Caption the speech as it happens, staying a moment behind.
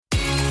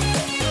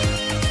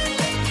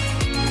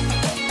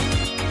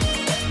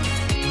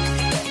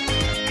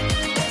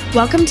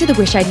Welcome to the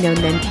Wish I'd Known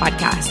Then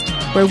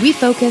podcast, where we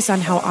focus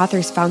on how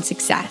authors found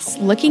success,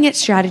 looking at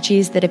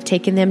strategies that have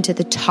taken them to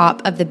the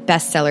top of the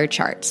bestseller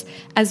charts,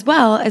 as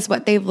well as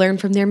what they've learned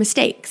from their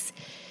mistakes.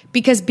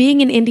 Because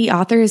being an indie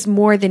author is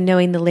more than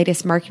knowing the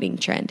latest marketing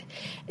trend.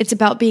 It's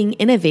about being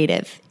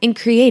innovative and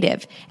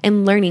creative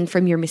and learning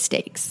from your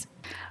mistakes.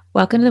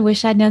 Welcome to the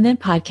Wish I'd Known Then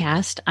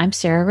podcast. I'm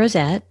Sarah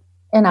Rosette.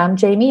 And I'm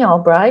Jamie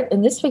Albright.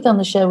 And this week on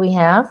the show we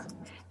have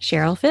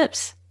Cheryl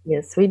Phipps.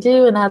 Yes, we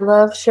do. And I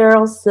love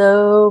Cheryl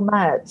so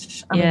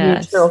much. I'm a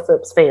huge Cheryl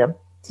Phipps fan.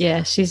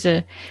 Yeah, she's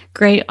a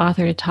great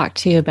author to talk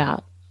to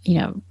about,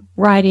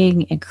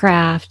 writing and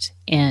craft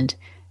and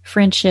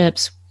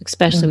friendships.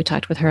 Especially we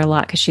talked with her a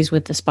lot because she's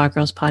with the Spa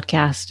Girls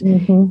podcast.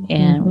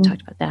 And we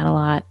talked about that a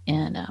lot.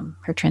 And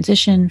her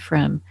transition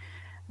from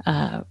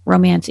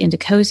romance into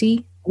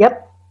cozy.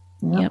 Yep.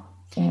 Yeah,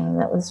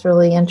 that was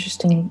really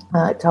interesting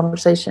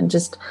conversation,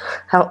 just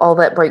how all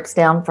that breaks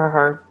down for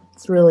her.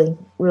 It's really,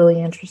 really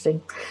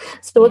interesting.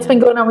 So what's been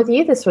going on with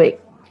you this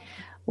week?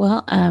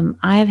 Well,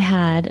 I've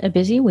had a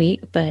busy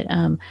week, but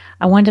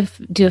I wanted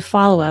to do a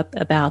follow-up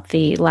about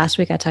the last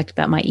week I talked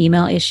about my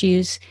email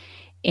issues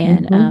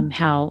and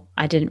how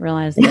I didn't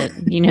realize that,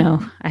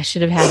 I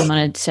should have had them on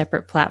a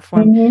separate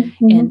platform.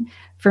 And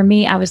for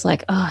me, I was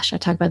like, oh, should I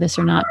talk about this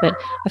or not? But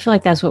I feel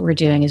like that's what we're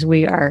doing is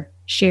we are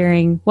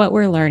sharing what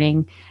we're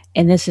learning.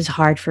 And this is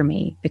hard for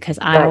me because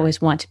I always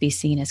want to be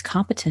seen as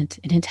competent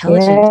and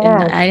intelligent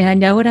and I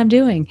know what I'm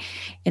doing.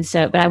 And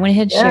so, but I went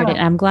ahead and shared it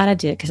and I'm glad I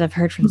did because I've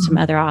heard from some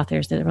other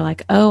authors that were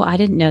like, oh, I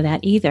didn't know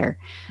that either.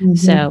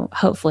 So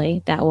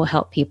hopefully that will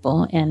help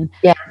people. And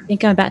I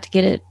think I'm about to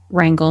get it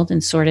wrangled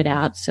and sorted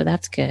out. So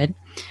that's good.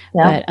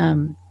 But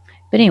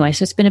anyway,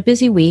 so it's been a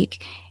busy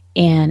week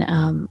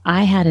and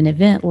I had an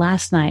event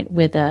last night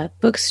with a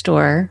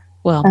bookstore.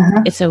 Well,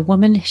 it's a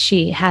woman.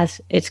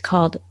 It's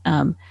called,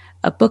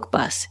 a book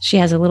bus. She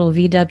has a little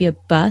VW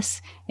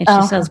bus and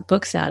she sells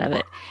books out of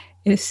it.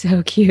 It's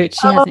so cute.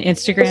 She has an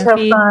Instagram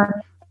feed.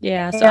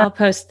 Yeah. So I'll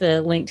post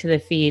the link to the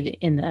feed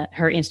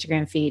her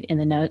Instagram feed in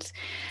the notes.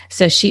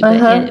 So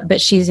but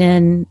she's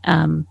in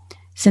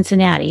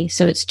Cincinnati.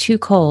 So it's too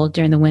cold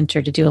during the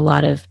winter to do a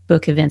lot of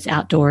book events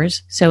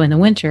outdoors. So in the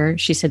winter,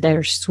 she said they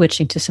were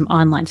switching to some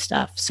online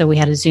stuff. So we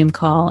had a Zoom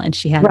call and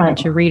she had a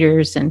bunch of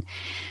readers and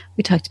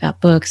we talked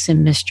about books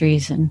and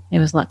mysteries and it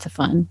was lots of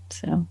fun.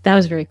 So that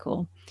was very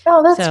cool.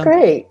 Oh, that's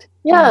great.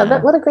 Yeah.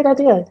 What a great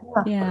idea.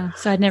 Yeah.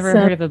 So I'd never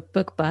heard of a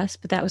book bus,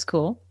 but that was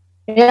cool.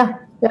 Yeah.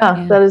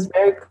 That is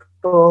very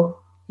cool.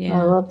 Yeah.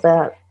 I love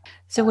that.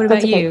 So what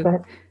about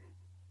you?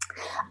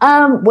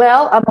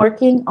 Well, I'm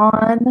working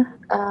on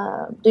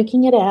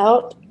duking it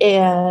out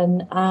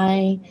and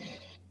I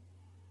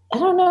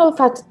don't know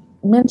if I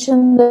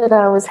mentioned that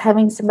I was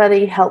having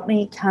somebody help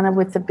me kind of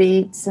with the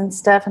beats and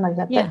stuff and I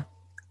got that.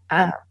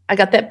 I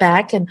got that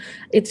back and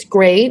it's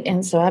great.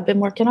 And so I've been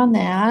working on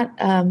that.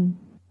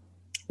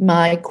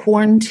 My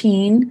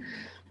quarantine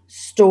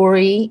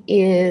story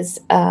is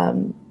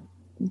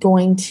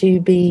going to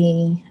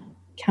be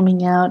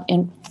coming out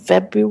in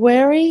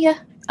February.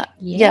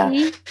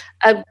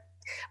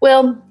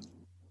 Well,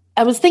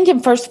 I was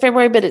thinking 1st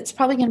February, but it's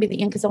probably going to be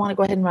the end because I want to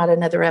go ahead and write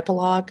another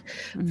epilogue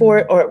for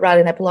it or write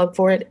an epilogue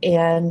for it.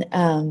 And,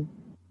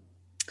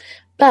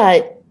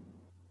 but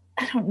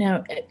I don't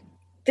know.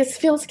 This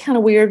feels kind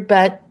of weird,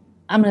 but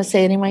I'm going to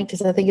say it anyway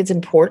because I think it's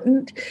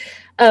important.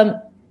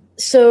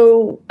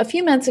 So a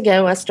few months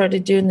ago, I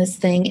started doing this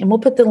thing, and we'll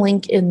put the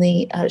link in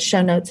the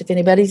show notes if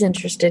anybody's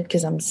interested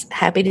because I'm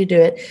happy to do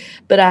it.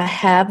 But I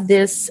have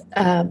this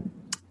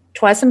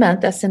twice a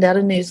month. I send out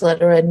a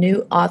newsletter, a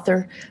new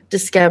author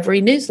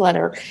discovery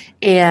newsletter.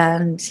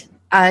 And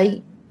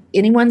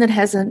anyone that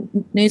has a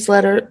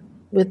newsletter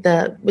with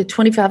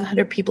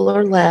 2,500 people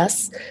or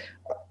less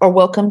are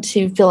welcome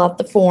to fill out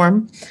the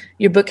form.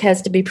 Your book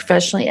has to be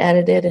professionally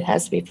edited. It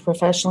has to be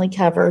professionally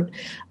covered.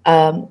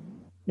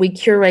 We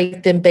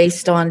curate them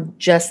based on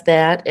just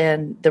that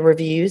and the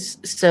reviews.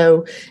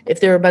 So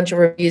if there are a bunch of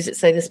reviews that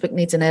say this book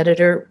needs an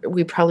editor,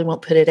 we probably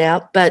won't put it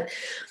out. But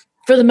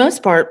for the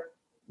most part,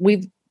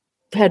 we've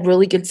had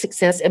really good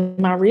success. And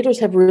my readers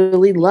have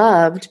really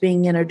loved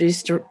being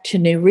introduced to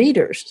new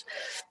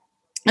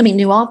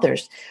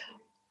authors.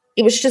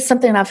 It was just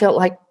something I felt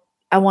like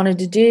I wanted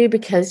to do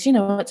because,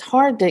 it's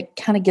hard to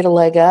kind of get a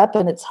leg up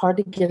and it's hard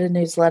to get a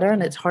newsletter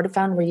and it's hard to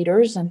find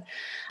readers. And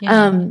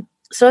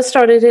so I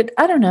started it,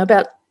 I don't know,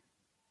 about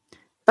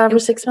 5 or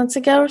 6 months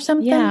ago or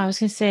something. Yeah, I was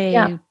going to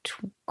say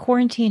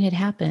quarantine had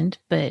happened,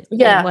 but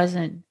it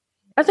wasn't.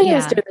 I think it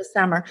was during the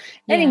summer.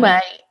 Yeah.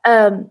 Anyway,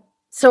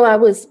 so I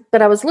was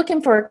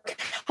looking for a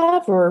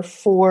cover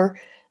for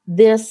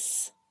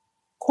this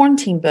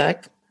quarantine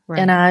book. Right.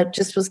 And I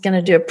just was going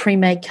to do a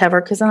pre-made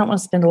cover because I don't want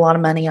to spend a lot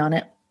of money on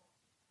it.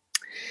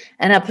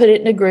 And I put it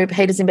in a group,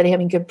 hey, does anybody have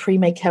any good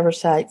pre-made cover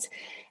sites?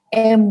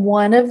 And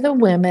one of the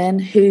women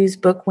whose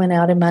book went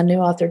out in my new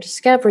author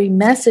discovery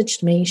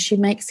messaged me. She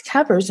makes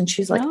covers and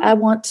she's like, I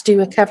want to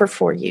do a cover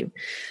for you.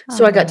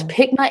 So I got to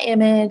pick my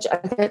image.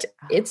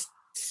 It's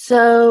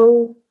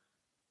so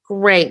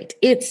great.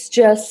 It's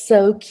just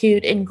so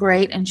cute and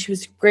great. And she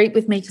was great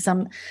with me because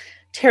I'm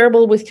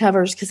terrible with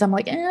covers because I'm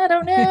like, I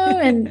don't know.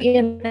 And,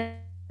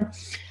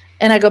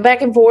 and I go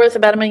back and forth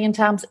about a million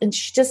times, and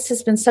she just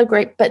has been so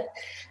great. But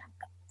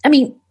I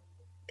mean,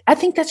 I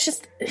think that's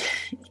just,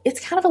 it's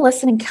kind of a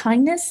lesson in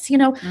kindness.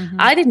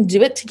 I didn't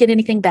do it to get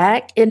anything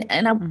back.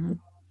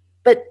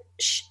 But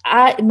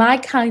my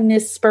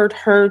kindness spurred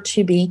her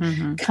to be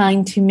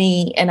kind to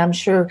me, and I'm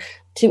sure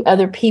to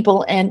other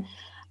people. And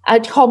I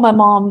called my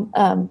mom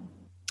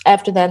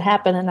after that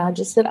happened, and I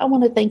just said, I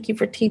want to thank you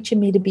for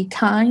teaching me to be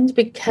kind,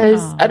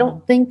 because I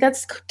don't think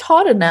that's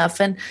taught enough.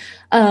 And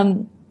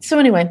so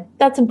anyway,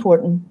 that's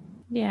important.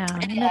 Yeah,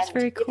 and that's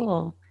very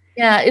cool.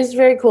 Yeah, it's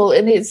very cool,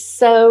 and it's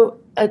so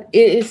it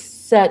is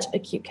such a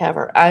cute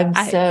cover. I'm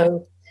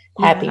so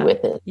happy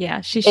with it.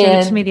 Yeah, she showed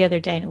it to me the other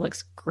day, and it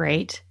looks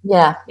great.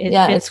 Yeah, it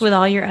fits with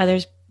all your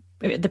others,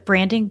 the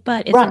branding,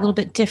 but it's a little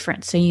bit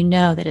different, so you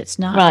know that it's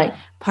not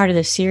part of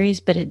the series,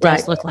 but it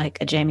does look like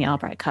a Jamie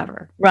Albright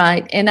cover.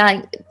 Right, and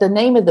the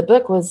name of the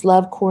book was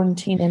Love,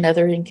 Quarantine, and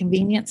Other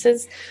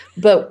Inconveniences,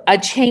 but I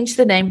changed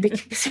the name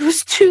because it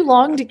was too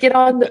long to get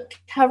on the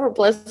cover.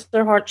 Bless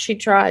her heart, she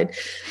tried.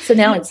 So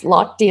now it's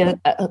Locked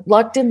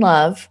in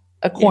Love,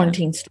 a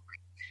quarantine story.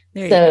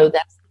 So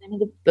that's the name of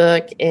the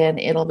book, and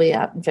it'll be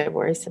out in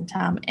February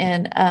sometime.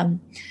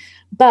 And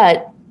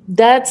but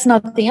that's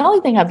not the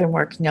only thing I've been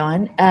working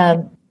on.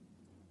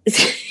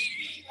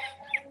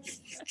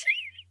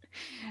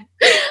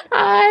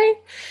 I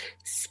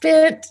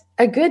spent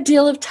a good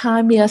deal of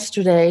time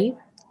yesterday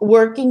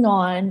working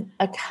on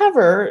a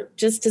cover,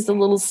 just as a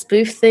little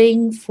spoof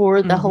thing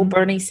for the whole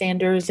Bernie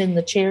Sanders in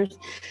the chairs.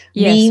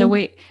 Yeah,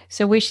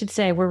 so we should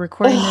say we're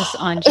recording this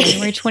on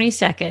January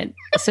 22nd.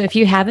 So if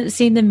you haven't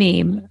seen the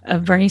meme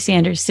of Bernie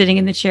Sanders sitting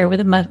in the chair with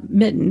the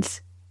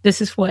mittens,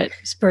 this is what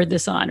spurred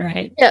this on,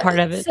 right? Yeah, part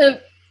of it. So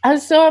I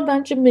saw a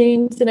bunch of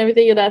memes and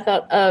everything, and I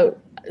thought,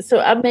 so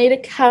I made a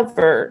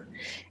cover,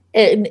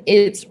 and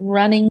it's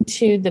running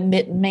to the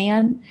Mitten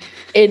Man,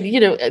 and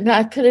and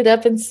I put it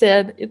up and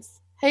said,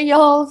 "Hey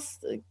y'all,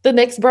 the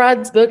next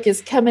Bride's book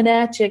is coming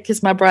at you,"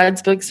 because my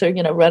Bride's books are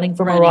running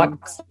from a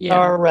rock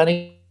star,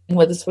 running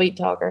with a sweet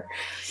talker.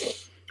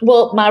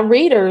 Well, my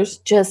readers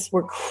just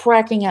were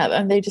cracking up,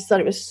 and they just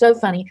thought it was so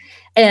funny,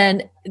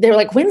 and they were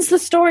like, "When's the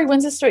story?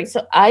 When's the story?"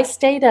 So I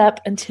stayed up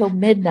until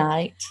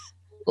midnight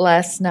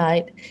last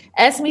night.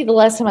 Ask me the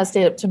last time I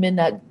stayed up to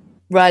midnight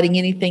writing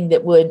anything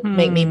that would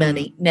make me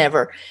money.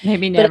 Never.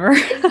 Maybe never.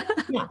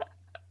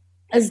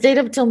 I stayed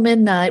up till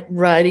midnight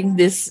writing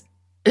this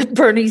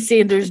Bernie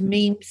Sanders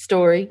meme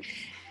story.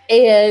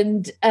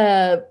 And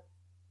I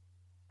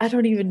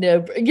don't even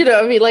know,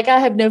 I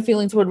have no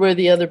feelings one way or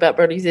the other about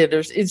Bernie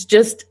Sanders. It's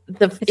just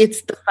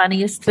it's the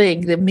funniest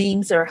thing. The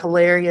memes are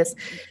hilarious.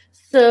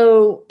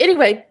 So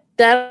anyway,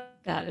 that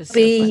is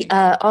be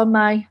on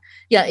my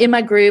in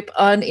my group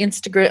on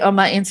Instagram, on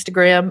my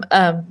Instagram,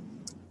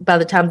 by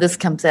the time this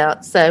comes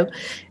out. So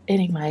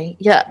anyway,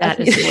 that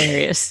is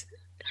hilarious.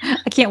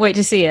 I can't wait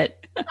to see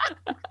it.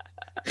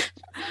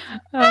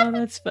 Oh,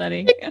 that's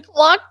funny.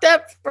 Locked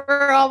up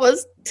for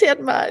almost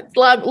 10 months,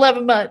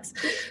 11 months.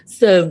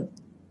 So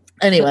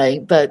anyway,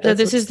 but so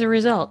this is the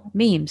result.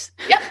 Memes.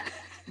 Yeah.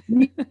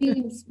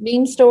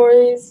 Meme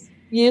stories,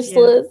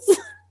 useless. Yeah.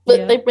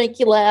 But they make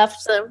you laugh.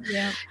 So,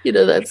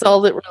 that's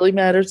all that really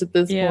matters at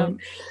this point.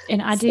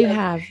 And I do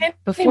have,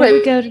 before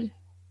we go to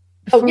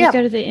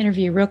the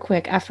interview real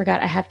quick, I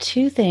forgot I have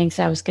two things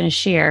I was going to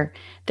share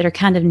that are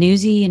kind of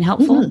newsy and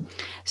helpful. Mm-hmm.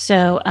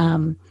 So,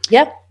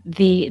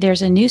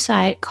 there's a new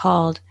site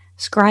called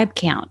Scribe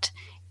Count.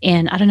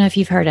 And I don't know if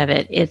you've heard of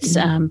it. It's,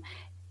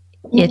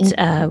 it's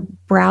a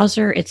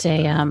browser. It's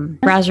a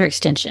browser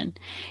extension.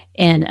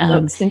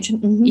 And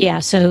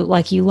so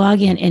like you log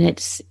in, and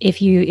it's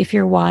if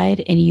you're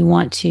wide and you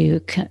want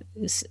to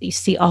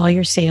see all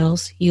your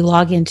sales, you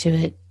log into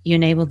it, you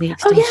enable the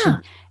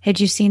extension. Had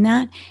you seen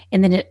that?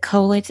 And then it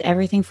collates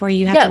everything for you.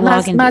 You have to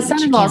log in. My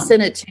son-in-law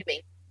sent it to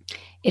me.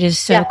 It is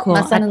so cool.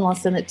 My son-in-law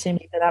sent it to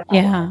me.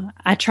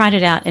 I tried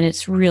it out, and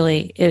it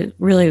really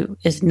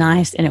is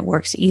nice, and it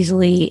works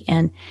easily.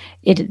 And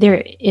I've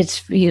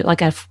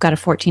got a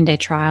 14-day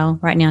trial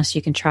right now, so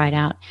you can try it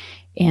out.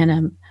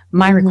 And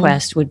my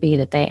request would be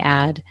that they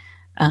add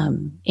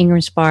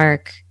Ingram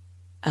Spark,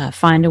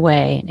 Find a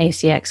Way, and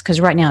ACX, because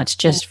right now it's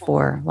just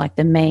for like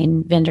the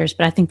main vendors,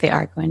 but I think they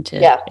are going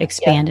to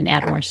expand and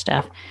add more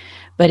stuff.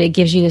 But it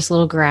gives you this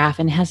little graph,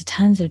 and it has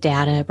tons of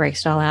data. It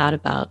breaks it all out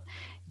about.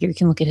 You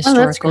can look at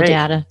historical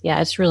data. Yeah,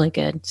 it's really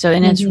good. So,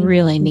 and it's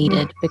really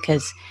needed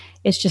because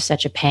it's just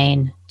such a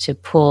pain to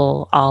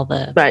pull all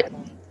the,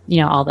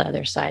 all the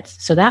other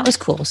sites. So that was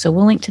cool. So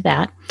we'll link to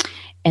that.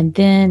 And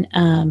then,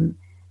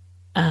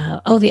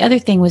 the other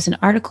thing was an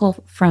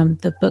article from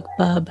the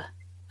BookBub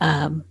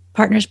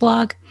Partners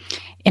blog.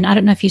 And I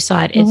don't know if you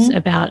saw it. It's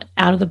about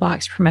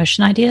out-of-the-box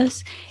promotion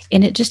ideas.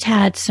 And it just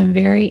had some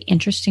very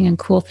interesting and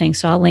cool things.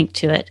 So I'll link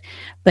to it.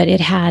 But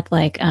it had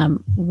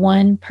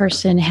one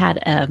person had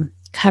a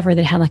cover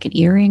that had like an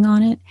earring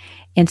on it.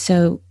 And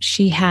so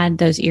she had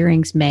those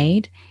earrings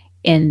made.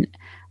 And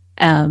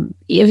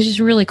it was just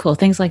really cool.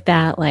 Things like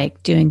that,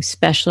 like doing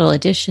special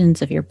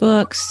editions of your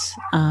books.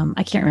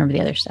 I can't remember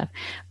the other stuff,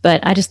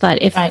 but I just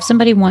thought if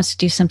somebody wants to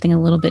do something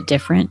a little bit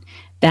different,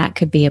 that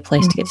could be a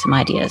place to get some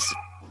ideas.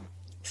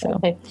 So,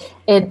 okay.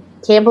 And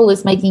Campbell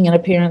is making an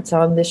appearance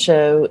on the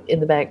show in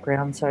the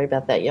background. Sorry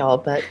about that, y'all,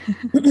 but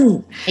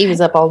he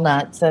was up all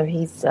night, so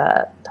he's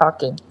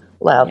talking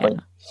loudly.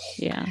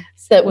 Yeah.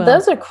 So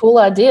those are cool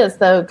ideas,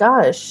 though.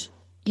 Gosh,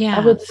 yeah,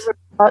 I would never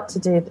thought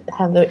to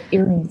have the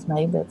earrings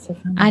made. That's so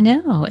funny. I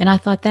know, and I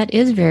thought that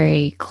is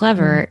very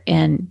clever.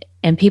 And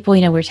people,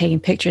 we're taking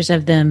pictures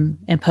of them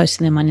and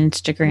posting them on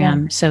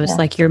Instagram. So it's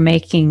like you're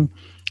making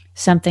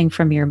something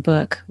from your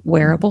book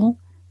wearable,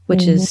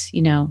 which is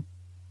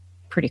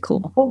pretty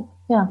cool. Oh,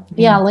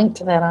 yeah. I'll link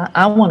to that.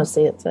 I want to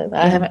see it. So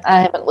I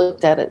haven't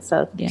looked at it.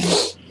 So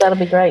that'll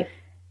be great.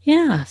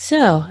 Yeah.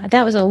 So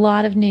that was a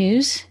lot of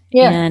news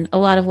and a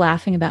lot of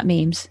laughing about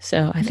memes.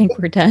 So I think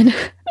we're done.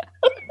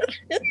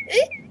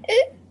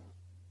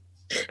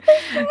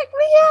 Oh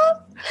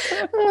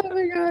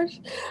my gosh.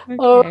 Okay.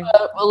 All right.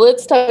 Well,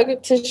 let's talk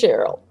to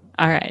Cheryl.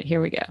 All right.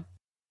 Here we go.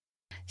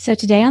 So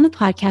today on the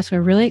podcast,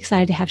 we're really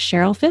excited to have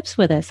Cheryl Phipps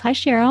with us. Hi,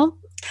 Cheryl.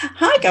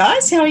 Hi,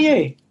 guys. How are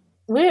you?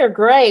 We are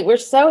great. We're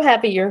so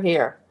happy you're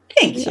here.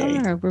 Thank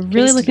you. We're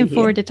really looking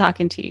forward to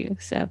talking to you.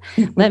 So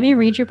let me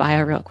read your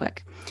bio real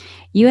quick.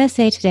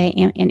 USA Today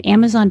and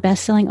Amazon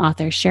bestselling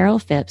author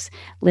Cheryl Phipps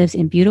lives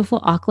in beautiful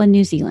Auckland,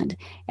 New Zealand.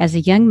 As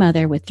a young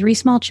mother with 3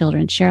 small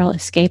children, Cheryl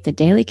escaped the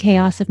daily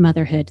chaos of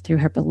motherhood through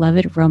her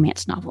beloved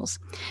romance novels.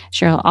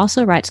 Cheryl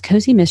also writes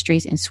cozy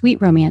mysteries and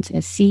sweet romance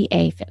as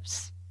C.A.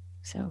 Phipps.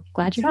 So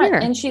glad you're here.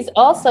 And she's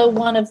also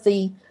one of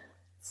the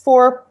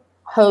 4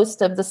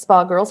 hosts of the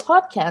Spa Girls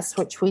podcast,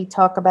 which we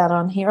talk about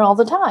on here all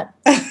the time.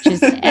 Which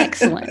is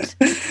excellent.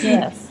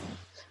 Yes.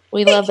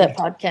 We love that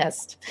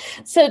podcast.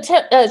 So,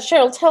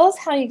 Cheryl, tell us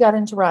how you got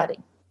into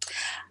writing.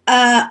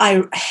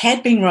 I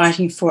had been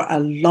writing for a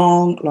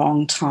long,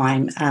 long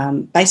time,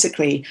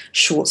 basically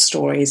short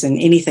stories and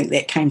anything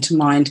that came to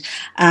mind.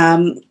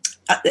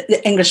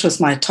 English was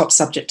my top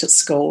subject at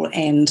school,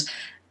 and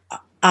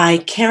I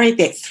carried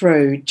that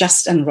through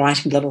just in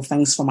writing little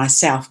things for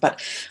myself.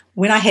 But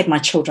when I had my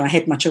children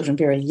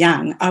very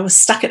young, I was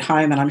stuck at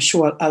home, and I'm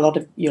sure a lot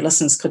of your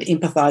listeners could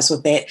empathise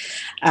with that.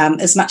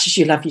 As much as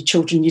you love your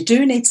children, you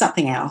do need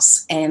something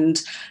else.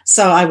 And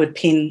so I would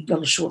pen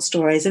little short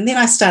stories, and then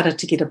I started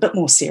to get a bit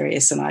more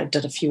serious, and I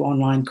did a few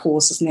online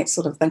courses and that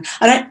sort of thing.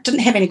 I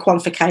didn't have any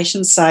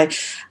qualifications, so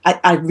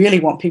I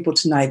really want people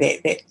to know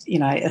that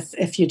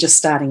if you're just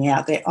starting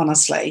out, that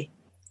honestly,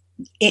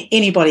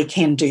 anybody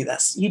can do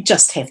this. You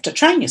just have to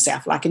train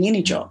yourself like in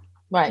any job.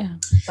 Right,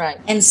 right.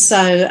 And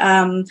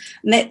so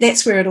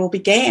that's where it all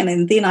began.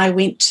 And then I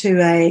went to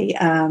a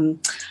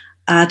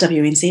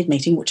RWNZ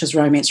meeting, which is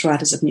Romance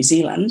Writers of New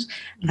Zealand.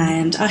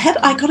 And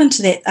I got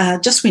into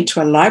that, just went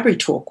to a library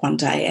talk one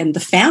day, and the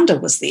founder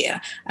was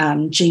there,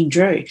 Jean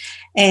Drew.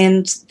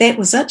 And that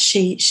was it.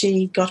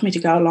 She got me to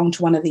go along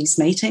to one of these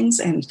meetings,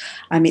 and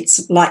I met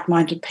some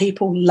like-minded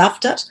people,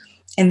 loved it.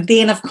 And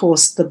then, of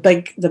course, the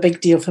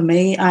big deal for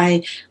me,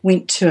 I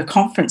went to a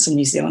conference in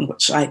New Zealand,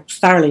 which I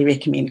thoroughly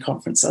recommend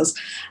conferences,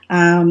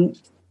 and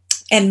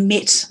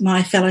met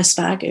my fellow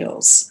Spa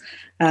girls.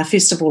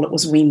 First of all, it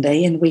was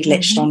Wendy, and we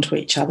latched onto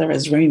each other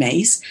as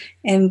roomies.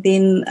 And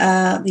then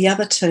the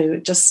other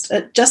two, it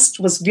just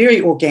was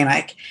very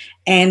organic,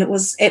 and it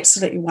was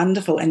absolutely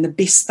wonderful, and the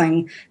best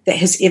thing that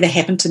has ever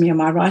happened to me in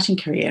my writing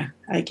career,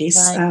 I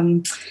guess.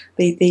 Right.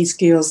 These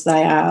girls,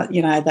 they are,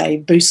 they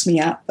boost me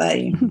up.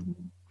 They...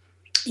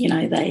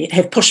 they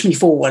have pushed me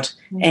forward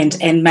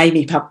and made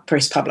me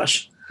press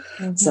publish.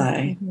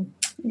 So,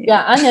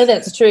 yeah, I know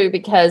that's true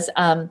because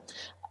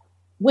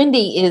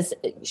Wendy is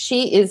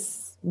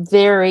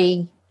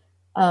very,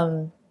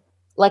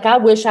 I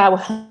wish I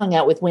hung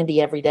out with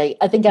Wendy every day.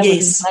 I think I would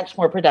be much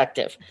more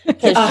productive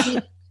because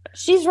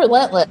she's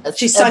relentless.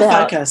 She's so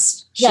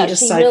focused. She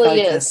really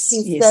is.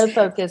 She's so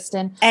focused.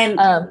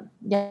 And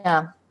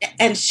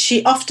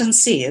she often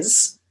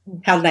says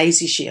how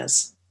lazy she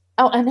is.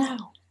 Oh, I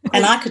know.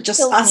 And I could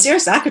just,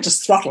 seriously, I could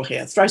just throttle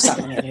her, throw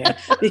something at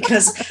her,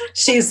 because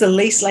she is the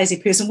least lazy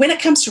person. When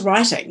it comes to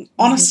writing,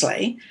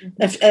 honestly,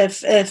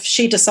 if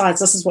she decides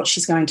this is what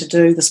she's going to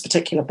do, this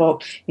particular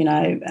book,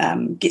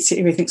 gets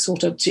everything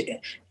sorted,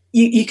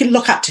 you can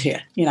look up to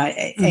her,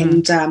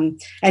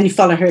 and you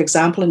follow her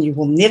example, and you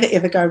will never,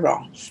 ever go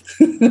wrong.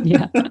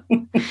 Yeah.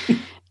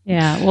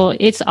 Yeah, well,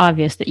 it's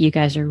obvious that you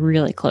guys are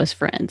really close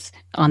friends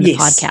on the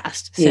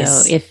podcast.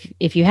 So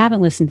if you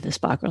haven't listened to the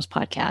Spa Girls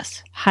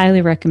podcast,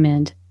 highly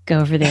recommend go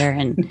over there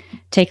and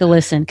take a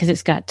listen, because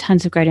it's got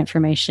tons of great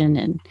information,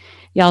 and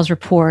y'all's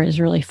rapport is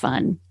really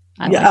fun.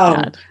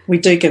 We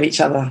do give each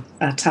other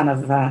a ton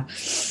of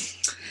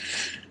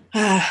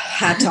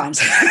hard times.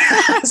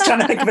 I was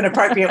trying to think of an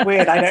appropriate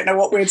word. I don't know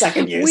what words I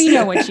can use. We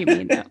know what you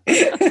mean, though.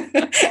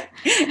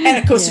 And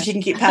of course, if you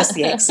can get past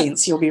the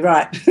accents, you'll be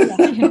right.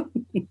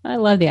 I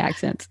love the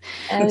accents.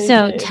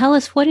 So tell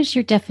us, what is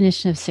your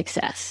definition of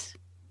success?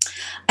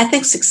 I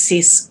think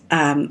success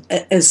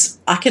is,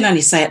 I can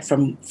only say it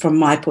from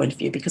my point of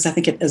view, because I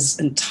think it is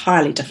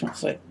entirely different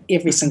for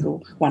every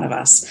single one of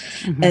us,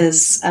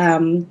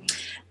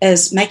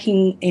 is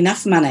making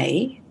enough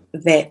money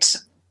that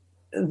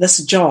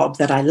this job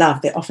that I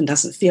love, that often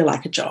doesn't feel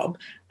like a job,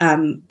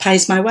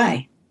 pays my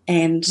way.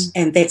 And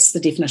that's the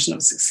definition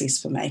of success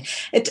for me.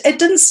 It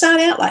didn't start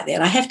out like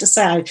that. I have to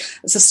say,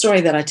 it's a story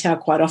that I tell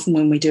quite often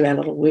when we do our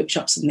little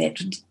workshops, and that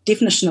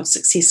definition of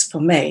success for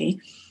me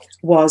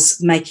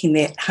was making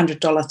that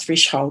 $100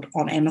 threshold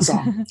on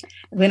Amazon.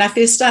 When I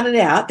first started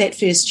out, that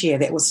first year,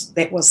 that was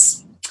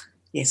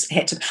yes, it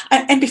had to.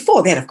 And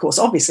before that, of course,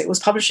 obviously, it was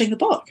publishing the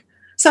book.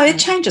 So it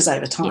changes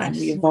over time.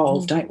 Yes. We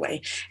evolve, don't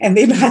we? And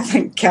then I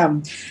think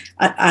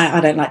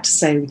I don't like to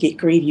say we get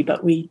greedy,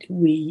 but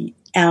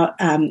our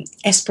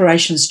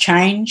aspirations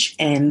change,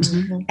 and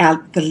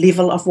the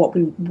level of what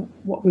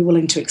we're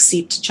willing to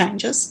accept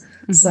changes.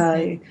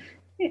 So,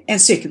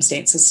 and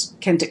circumstances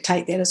can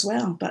dictate that as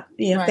well. But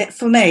yeah, that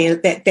for me,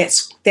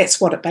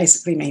 that's what it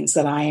basically means,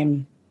 that I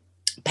am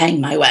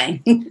paying my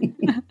way.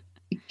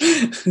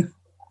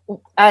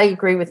 I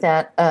agree with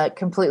that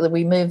completely.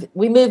 We move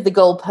the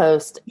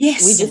goalpost.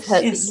 Yes, we just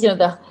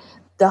have,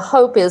 the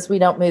hope is we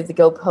don't move the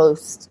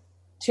goalpost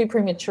too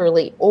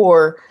prematurely,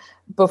 or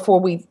before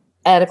we've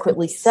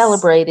adequately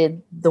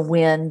celebrated the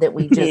win that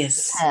we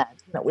just had.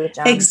 Which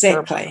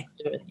exactly.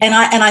 And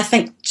I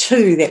think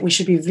too that we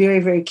should be very,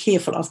 very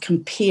careful of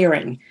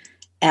comparing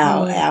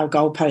our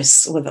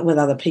goalposts with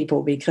other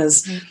people,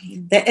 because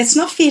it's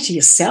not fair to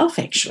yourself.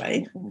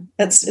 Actually,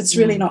 it's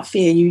really not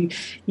fair. You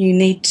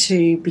need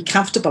to be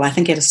comfortable, I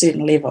think, at a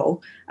certain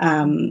level,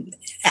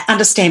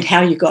 understand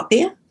how you got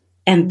there,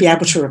 and be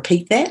able to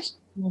repeat that,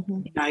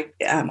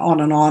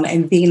 on and on,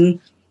 and then,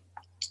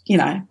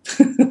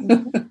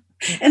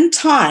 in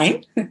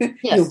time,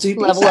 you'll do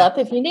better. Level up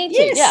if you need to.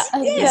 Yes,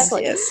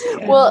 exactly. Yes.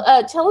 Well,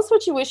 tell us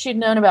what you wish you'd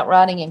known about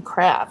writing in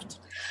craft.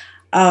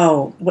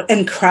 Oh,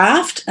 in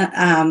craft,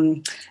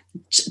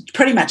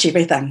 pretty much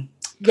everything.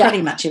 Yeah.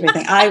 Pretty much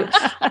everything.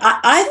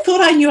 I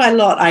thought I knew a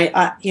lot.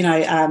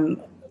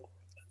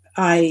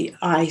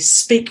 I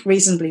speak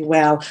reasonably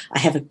well. I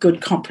have a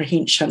good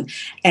comprehension,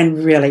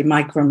 and really,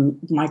 my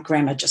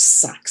grammar just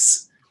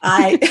sucks.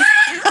 I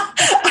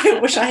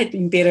wish I had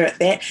been better at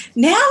that.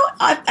 Now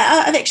I've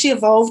actually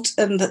evolved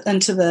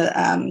into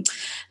the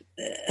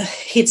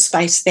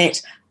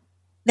headspace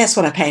that's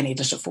what I pay an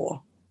editor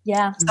for.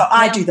 Yeah. So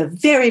I do the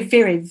very,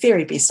 very,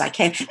 very best I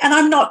can, and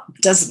I'm not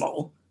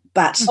dismal,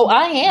 but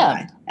I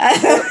am.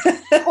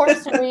 Poor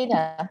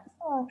Serena.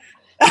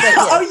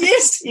 Oh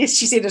yes,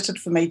 she's edited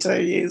for me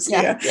too. Yes,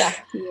 yeah.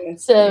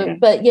 So,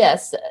 but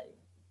yes,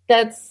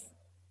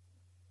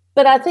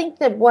 but I think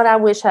that what I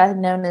wish I had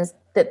known is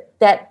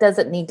that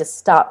doesn't need to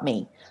stop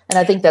me. And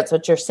I think that's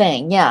what you're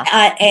saying. Yeah,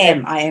 I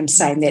am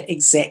saying that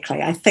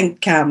exactly. I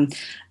think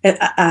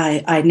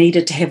I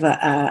needed to have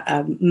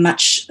a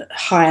much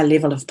higher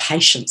level of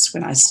patience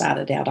when I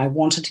started out. I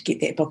wanted to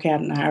get that book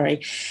out in a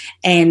hurry,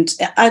 and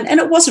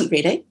it wasn't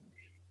ready,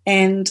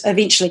 and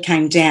eventually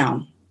came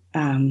down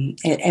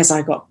as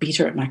I got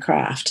better at my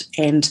craft.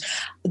 And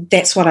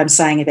that's what I'm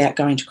saying about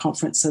going to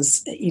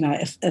conferences.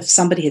 If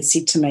somebody had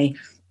said to me,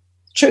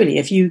 truly,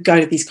 if you go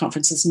to these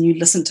conferences and you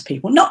listen to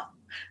people,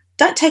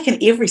 don't take in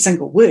every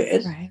single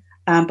word, right.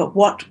 But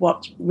what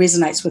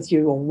resonates with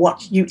you, or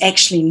what you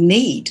actually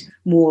need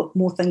more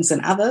things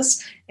than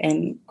others,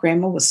 and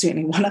grammar was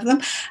certainly one of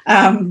them,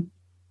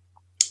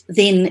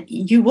 then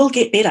you will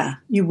get better.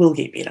 You will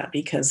get better,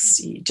 because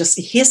you just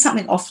hear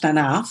something often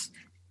enough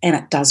and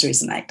it does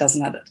resonate,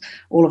 doesn't it?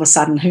 All of a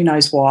sudden, who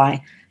knows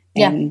why?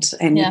 And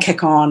you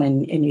kick on,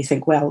 and you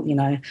think, well,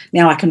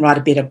 now I can write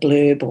a better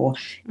blurb, or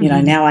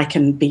now I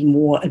can be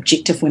more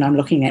objective when I'm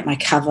looking at my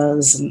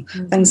covers and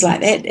things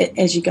like that.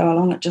 As you go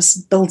along, it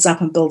just builds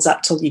up and builds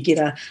up till you get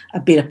a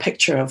better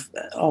picture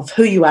of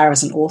who you are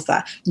as an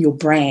author, your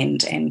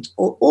brand, and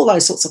all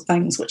those sorts of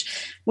things,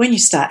 which when you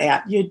start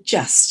out, you're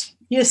just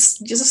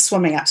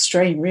swimming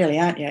upstream, really,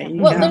 aren't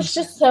you? There's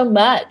just so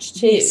much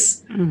too.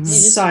 Yes.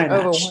 So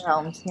much.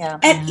 Overwhelmed. Yeah.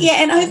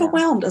 And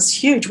overwhelmed is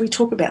huge. We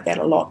talk about that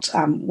a lot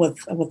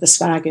with the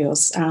Spa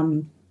Girls.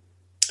 That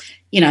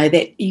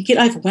you get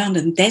overwhelmed,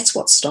 and that's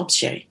what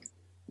stops you.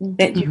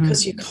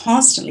 Because you're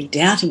constantly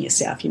doubting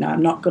yourself.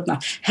 I'm not good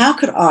enough. How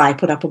could I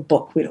put up a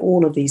book when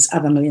all of these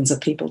other millions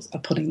of people are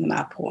putting them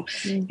up? Or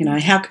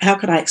how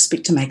could I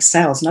expect to make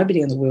sales?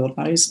 Nobody in the world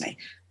knows me.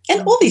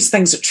 And all these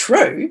things are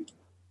true.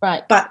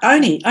 Right. But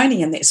only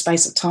in that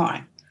space of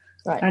time.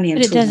 Right. But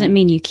it doesn't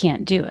mean you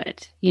can't do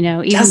it,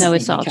 even though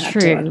it's all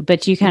true,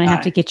 but you kind of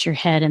have to get your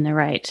head in the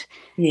right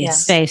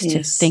space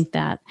to think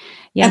that.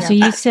 Yeah. So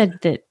you said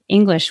that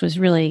English was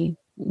really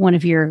one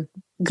of your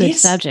good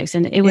subjects,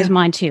 and it was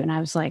mine too. And I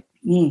was like,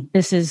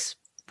 this is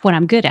what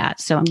I'm good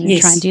at, so I'm going to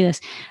try and do this.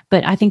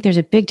 But I think there's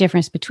a big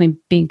difference between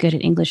being good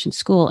at English in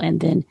school and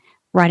then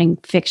writing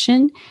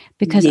fiction,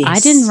 because I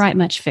didn't write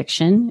much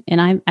fiction,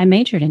 and I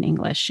majored in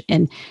English,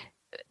 and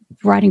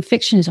writing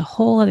fiction is a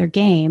whole other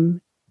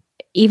game,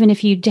 even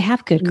if you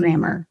have good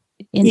grammar.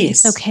 And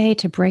Yes. it's okay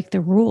to break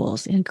the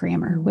rules in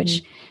grammar,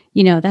 which,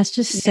 that's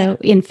just so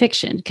in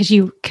fiction, because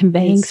you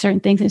conveying certain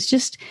things.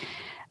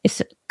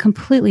 It's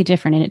completely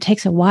different. And it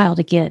takes a while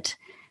to get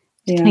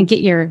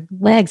your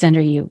legs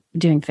under you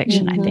doing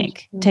fiction. I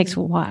think it takes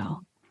a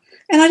while.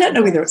 And I don't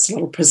know whether it's a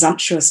little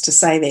presumptuous to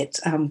say that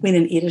when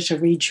an editor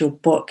reads your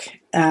book,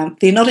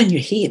 they're not in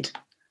your head.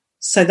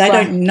 So they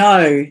don't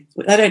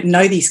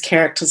know these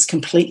characters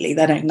completely.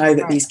 They don't know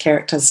that these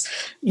characters,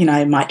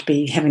 might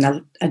be having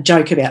a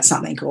joke about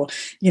something or,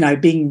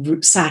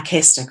 being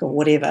sarcastic or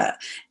whatever.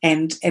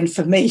 And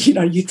for me,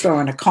 you throw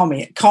in a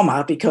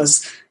comma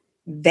because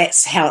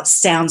that's how it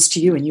sounds to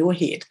you in your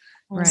head.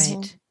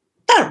 Right.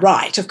 They're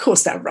right. Of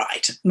course they're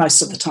right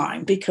most of the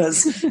time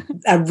because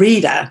a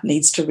reader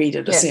needs to read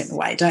it a certain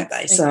way, don't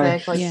they?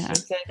 Exactly. So, Yeah.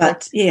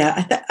 But,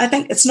 I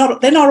think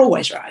they're not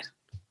always right.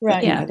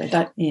 Right. But, they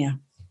don't,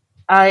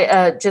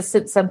 I just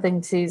said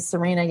something to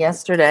Serena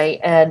yesterday,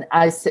 and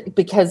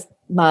because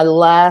my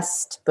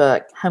last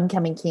book,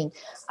 Homecoming King,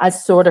 I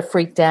sort of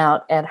freaked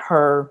out at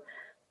her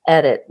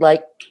edit.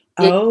 Like,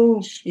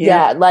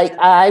 like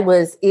I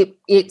was. It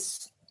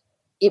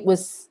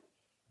was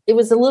a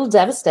little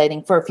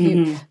devastating for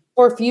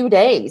a few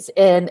days,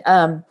 and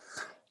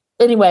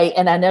anyway,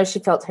 and I know she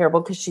felt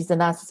terrible because she's the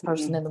nicest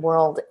person in the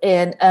world,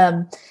 and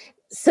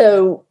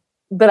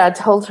but I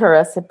told her,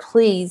 I said,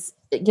 please.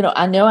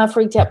 I know I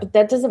freaked out, but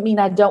that doesn't mean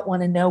I don't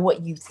want to know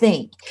what you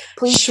think.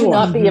 Please do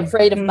not be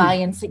afraid of my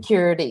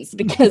insecurities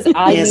because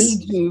I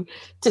need you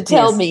to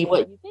tell me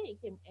what you think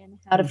and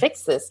how to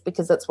fix this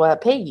because that's why I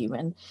pay you.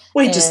 And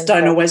we just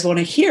don't always want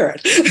to hear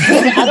it.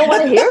 I don't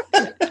want to hear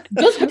it.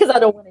 Just because I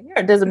don't want to hear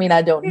it doesn't mean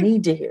I don't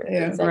need to hear it.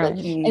 Yeah,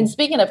 exactly. right. And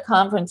speaking of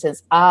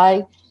conferences,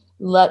 I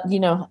love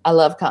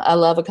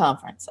a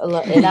conference.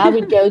 And I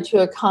would go to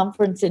a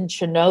conference in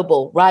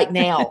Chernobyl right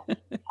now.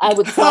 I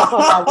would slap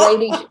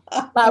on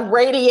my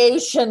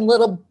radiation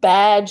little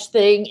badge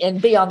thing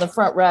and be on the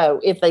front row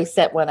if they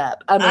set one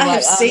up. I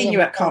have seen you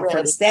at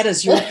conference. That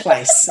is your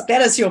place.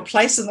 That is your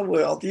place in the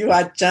world. You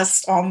are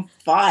just on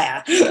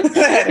fire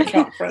at a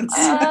conference.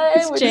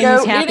 I would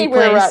go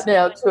anywhere right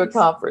now to a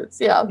conference.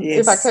 Yeah,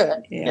 if I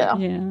could. Yeah,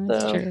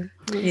 that's true.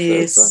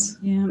 Yes.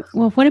 Yeah.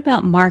 Well, what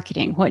about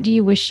marketing? What do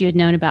you wish you had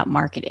known about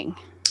marketing?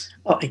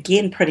 Well,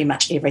 again, pretty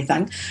much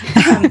everything.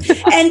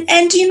 And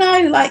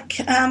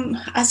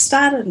I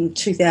started in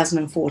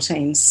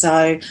 2014.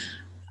 So,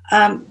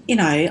 I've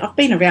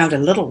been around a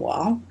little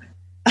while.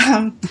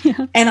 And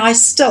I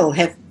still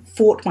have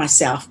fought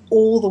myself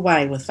all the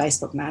way with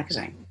Facebook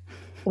marketing,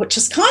 which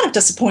is kind of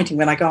disappointing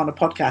when I go on a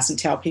podcast and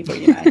tell people,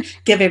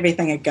 give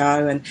everything a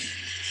go. And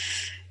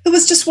it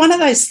was just one of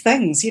those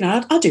things,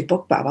 I'll do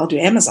BookBub, I'll do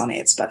Amazon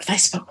ads, but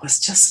Facebook was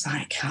just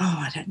like,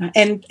 I don't know.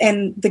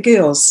 And the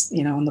girls,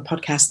 on the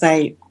podcast,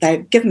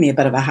 they've given me a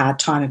bit of a hard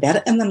time about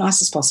it in the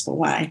nicest possible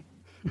way.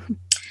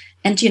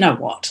 And you know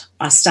what?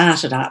 I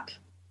started up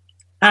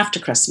after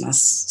Christmas,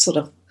 sort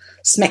of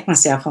smacked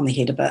myself on the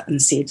head a bit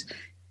and said,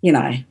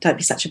 don't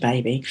be such a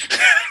baby.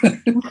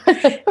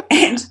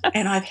 and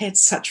I've had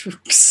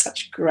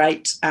such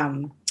great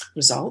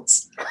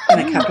results in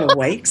a couple of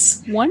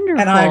weeks. Wonderful.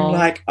 And I'm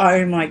like,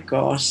 oh my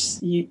gosh,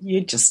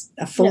 you just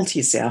a fool to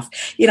yourself.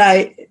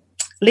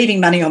 Leaving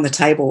money on the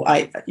table.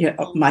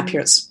 My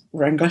parents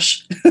were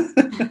English,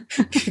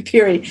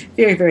 very,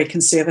 very, very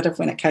conservative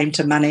when it came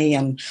to money,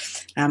 and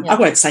I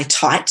won't say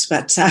tight,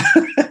 but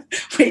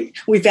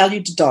we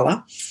valued the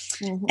dollar,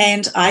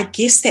 and I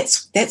guess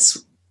that's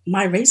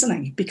my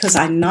reasoning because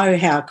I know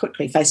how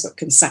quickly Facebook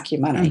can suck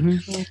your money.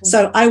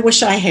 So I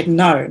wish I had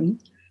known.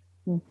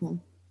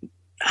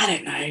 I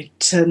don't know,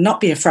 to not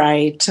be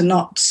afraid, to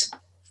not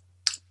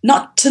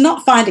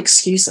find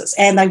excuses,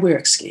 and they were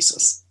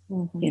excuses,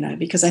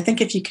 because I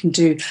think if you can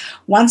do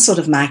one sort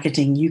of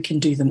marketing, you can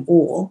do them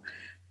all.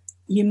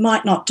 You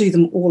might not do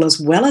them all as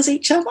well as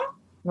each other,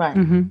 right?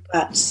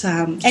 But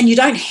and you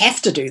don't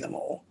have to do them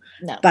all.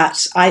 No.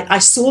 But I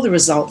saw the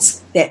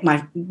results that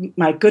my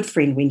good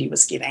friend Wendy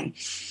was getting,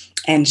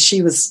 and she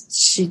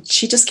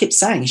just kept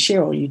saying,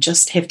 Cheryl, you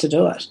just have to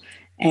do it,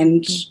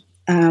 and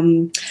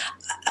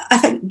I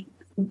think.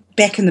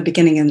 Back in the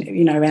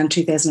beginning, around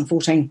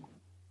 2014,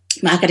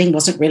 marketing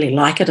wasn't really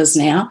like it is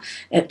now.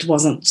 It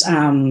wasn't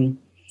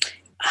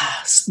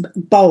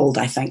bold,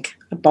 I think.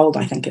 Bold,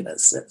 I think it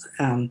is.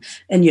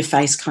 In your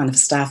face kind of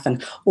stuff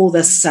and all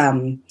this,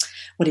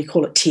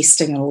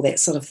 testing and all that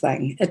sort of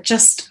thing. It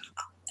just,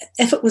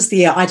 if it was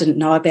there, I didn't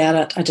know about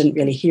it. I didn't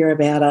really hear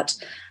about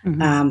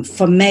it.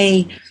 For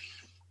me,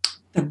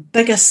 the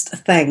biggest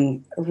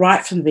thing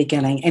right from the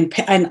beginning, and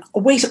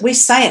we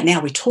say it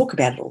now, we talk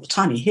about it all the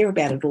time, you hear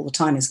about it all the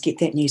time, is get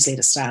that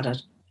newsletter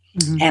started.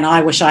 And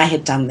I wish I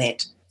had done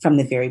that from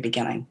the very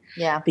beginning.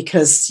 Yeah.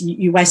 Because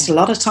you waste a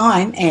lot of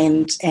time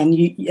and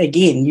you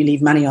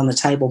leave money on the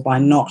table by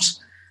not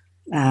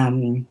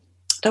I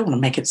don't want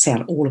to make it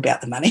sound all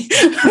about the money,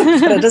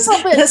 but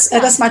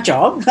it is my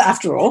job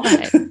after all.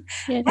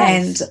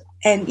 Right.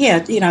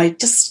 Yeah,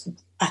 just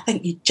I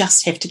think you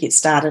just have to get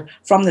started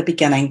from the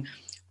beginning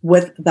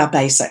with the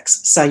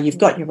basics. So you've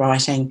got your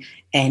writing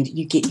and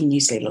you get your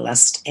newsletter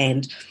list,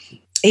 and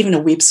even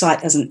a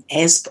website isn't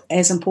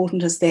as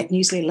important as that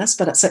newsletter list,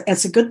 but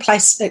it's a good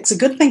place. It's a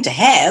good thing to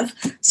have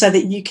so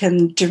that you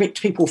can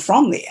direct people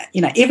from there.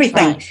 You know,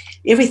 everything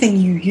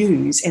you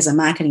use as a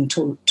marketing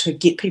tool to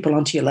get people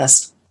onto your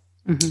list,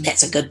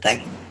 that's a good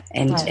thing,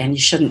 and you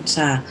shouldn't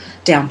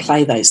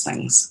downplay those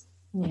things.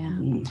 Yeah,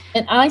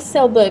 and I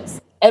sell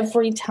books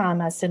every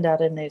time I send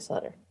out a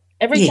newsletter.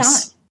 Every time.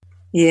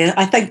 Yeah,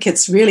 I think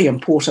it's really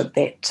important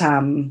that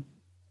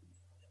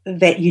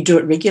that you do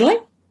it regularly.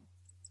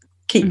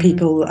 Keep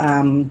people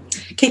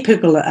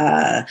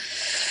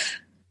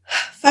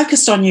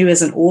focused on you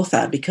as an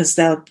author, because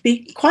they'll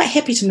be quite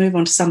happy to move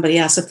on to somebody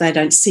else if they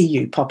don't see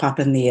you pop up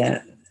in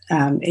their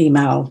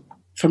email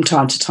from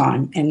time to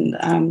time. And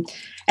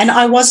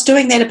I was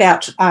doing that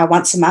about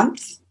once a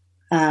month,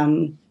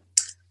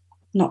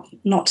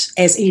 not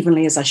as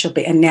evenly as I should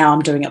be, and now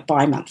I'm doing it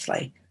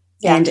bi-monthly.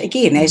 Yeah. And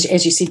again,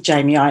 as you said,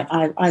 Jamie,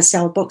 I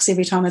sell books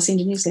every time I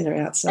send a newsletter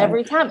out. So.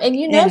 Every time.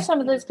 And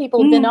some of those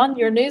people have been on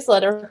your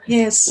newsletter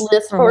list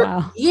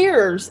for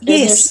years. And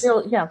they're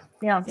still,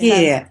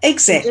 Yeah,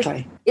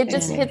 exactly. It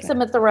just hits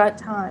them at the right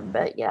time.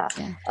 But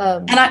and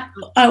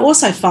I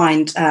also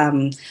find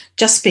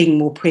just being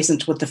more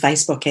present with the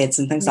Facebook ads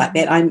and things like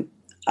that, I'm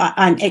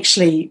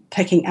actually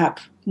picking up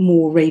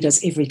more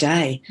readers every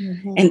day.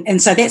 And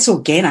so that's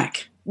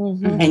organic.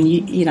 And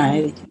you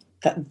know,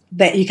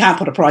 that you can't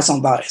put a price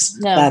on those.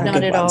 No,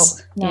 not at all.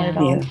 Not at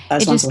all.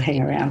 Those ones will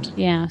hang around.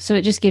 Yeah, so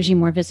it just gives you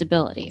more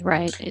visibility,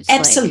 right? It's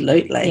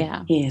absolutely.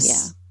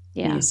 Yes.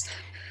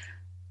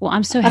 Well,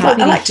 I'm so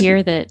happy to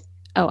hear that.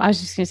 Oh, I was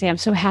just going to say, I'm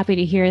so happy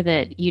to hear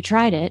that you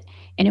tried it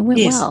and it went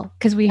well,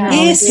 because we heard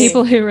all these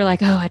people who were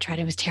like, "Oh, I tried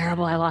it was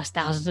terrible. I lost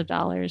thousands of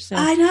dollars." So.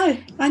 I know.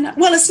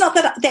 Well, it's not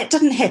that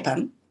didn't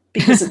happen,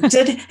 because it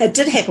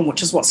did happen,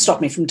 which is what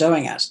stopped me from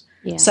doing it.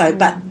 Yeah. So,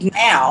 but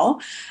now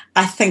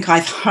I think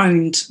I've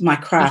honed my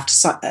craft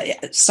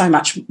so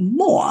much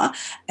more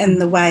in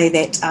the way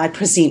that I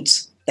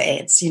present the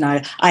ads. You know,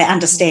 I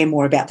understand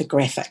more about the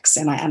graphics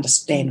and I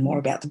understand more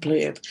about the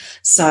blurb.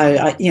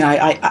 So,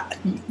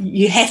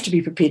 you have to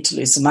be prepared to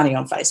lose some money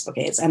on Facebook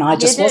ads, and I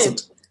just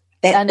wasn't.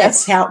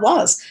 That's how it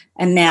was.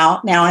 And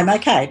now I'm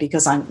okay,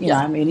 because I'm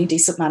earning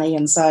decent money,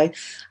 and so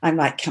I'm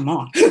like, come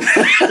on.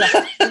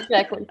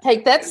 Exactly.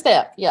 Take that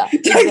step. Yeah,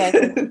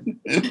 exactly.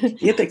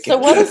 So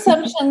what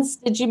assumptions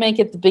did you make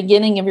at the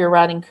beginning of your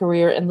writing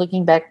career, and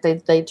looking back,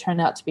 they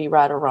turn out to be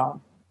right or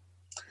wrong?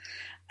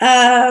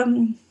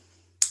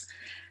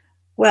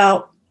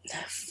 Well,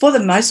 for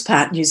the most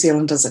part, New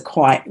Zealanders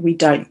are we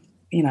don't,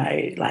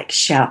 like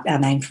shout our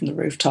name from the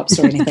rooftops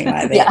or anything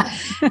like that.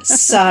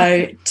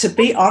 So to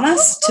be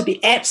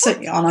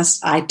absolutely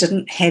honest, I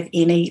didn't have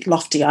any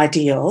lofty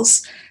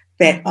ideals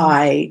that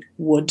I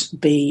would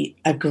be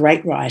a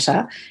great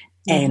writer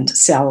and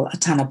sell a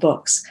ton of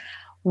books.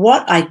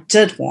 What I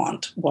did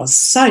want was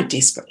so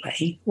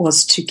desperately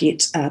was to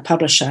get a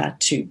publisher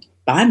to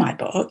buy my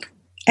book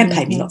and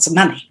pay me lots of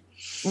money.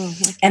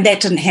 And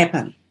that didn't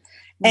happen.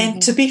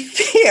 And to be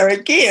fair,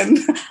 again,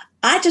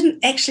 I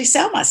didn't actually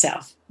sell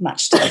myself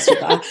much to those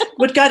people. I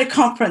would go to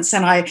conference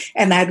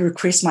and they'd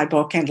request my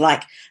book, and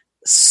like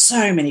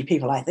so many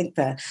people, I think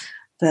the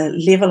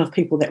level of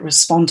people that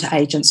respond to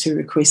agents who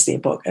request their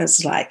book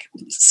is like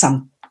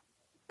some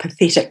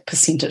pathetic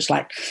percentage,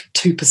 like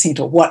 2%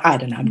 or what, I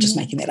don't know, I'm just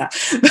making that up.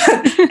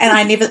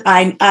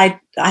 And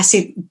I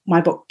sent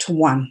my book to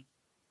one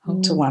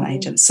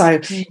agent. So,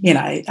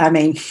 I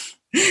mean,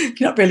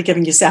 you're not really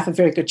giving yourself a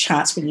very good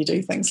chance when you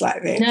do things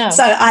like that. No,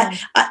 so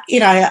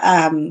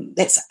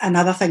that's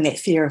another thing, that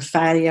fear of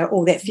failure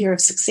or that fear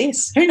of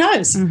success. Who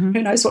knows?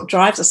 Who knows what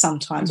drives us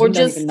sometimes? Or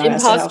just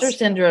imposter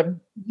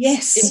syndrome.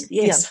 Yes.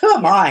 Who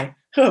am I?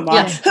 Who am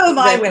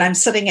I when I'm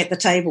sitting at the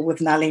table with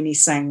Nalini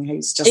Singh,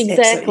 who's just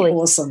absolutely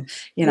awesome,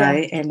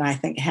 and I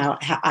think how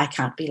I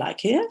can't be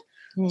like her.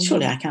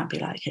 Surely I can't be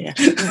like her.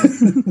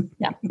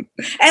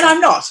 And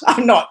I'm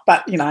not,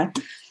 but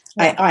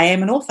I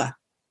am an author.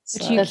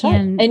 But you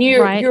can, and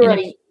you're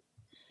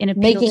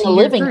making a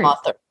living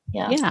author.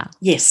 Yeah.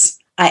 Yes,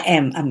 I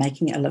am. I'm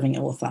making a living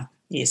author.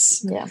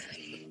 Yes. Yeah.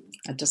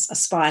 I just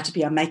aspire to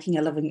be a making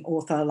a living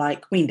author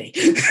like Wendy.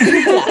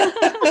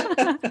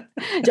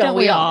 Don't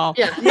we all?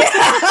 Yeah.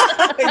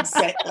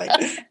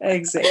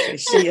 Exactly.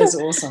 She is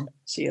awesome.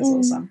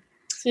 Awesome.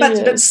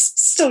 But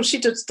still, she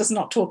does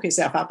not talk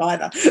herself up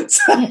either.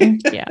 So.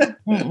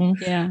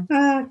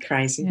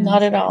 Crazy.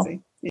 Not at all.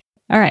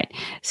 All right.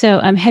 So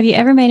have you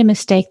ever made a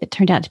mistake that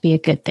turned out to be a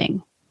good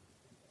thing?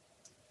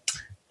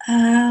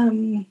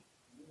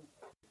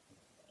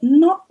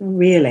 Not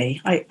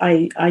really.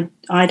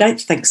 I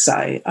don't think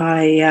so.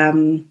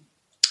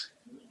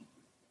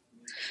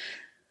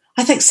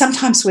 I think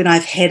sometimes when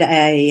I've had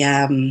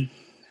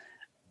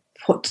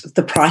put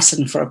the price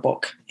in for a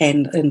book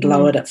and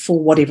lowered it for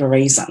whatever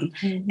reason,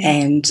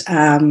 and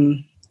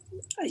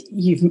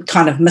you've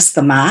kind of missed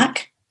the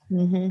mark,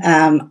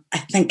 I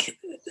think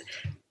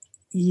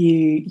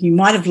you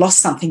might have lost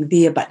something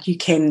there, but you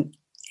can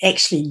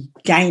actually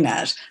gain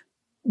it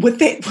with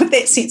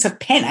that sense of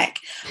panic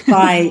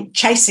by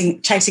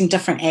chasing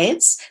different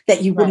ads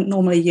that you wouldn't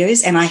normally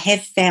use. And I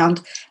have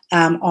found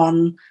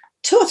on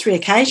 2 or 3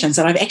 occasions,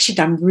 and I've actually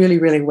done really,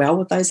 really well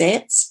with those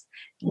ads,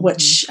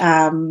 which,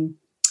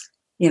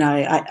 you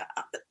know,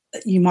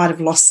 you might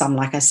have lost some,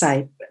 like I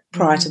say,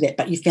 prior to that,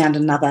 but you found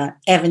another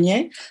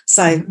avenue.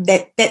 So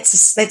that's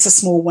a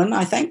small win,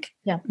 I think.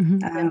 Yeah.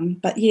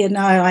 But yeah,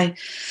 no,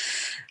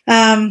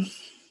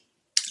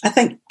 I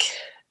think,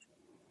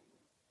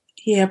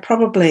 yeah,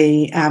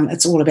 probably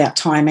it's all about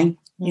timing.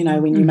 You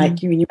know, when you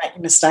make your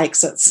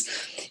mistakes,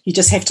 you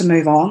just have to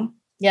move on.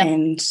 Yeah.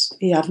 And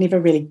yeah, I've never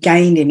really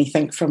gained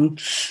anything from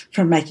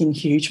making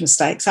huge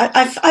mistakes.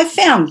 I've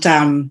found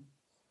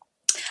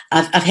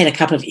I've had a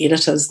couple of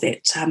editors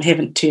that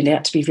haven't turned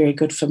out to be very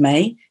good for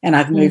me, and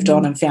I've moved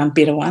on and found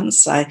better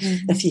ones. So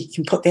if you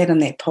can put that in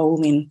that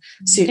pool, then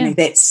certainly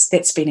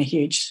that's been a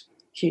huge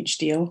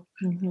deal.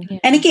 Yeah.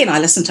 And again, I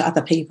listen to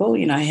other people,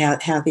 you know,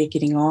 how they're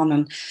getting on,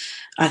 and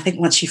I think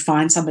once you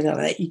find somebody like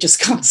that, you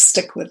just kind of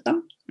stick with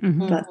them.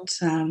 But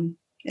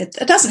it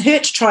doesn't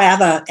hurt to try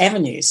other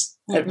avenues.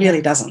 It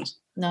really doesn't.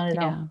 Not at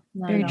all.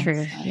 Not Very at all.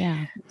 true.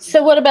 Yeah.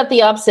 So what about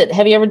the opposite?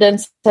 Have you ever done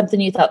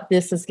something you thought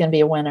this is going to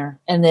be a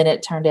winner, and then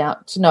it turned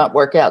out to not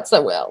work out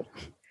so well?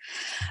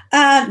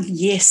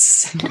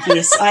 Yes.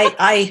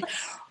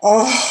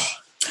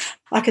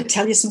 I could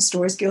tell you some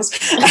stories, girls,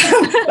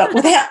 but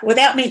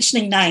without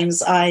mentioning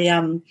names,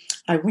 I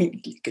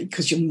went,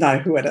 because you'll know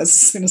who it is as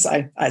soon as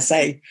I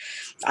say.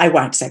 I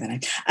won't say the name.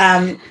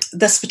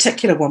 This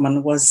particular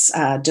woman was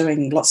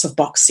doing lots of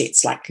box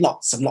sets, like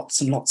lots and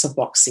lots and lots of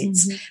box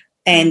sets,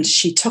 and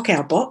she took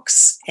our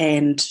books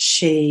and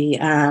she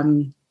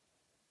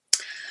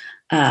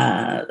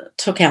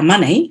took our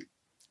money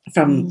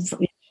from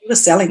she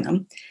was selling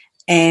them,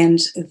 and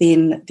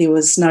then there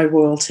was no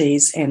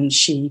royalties, and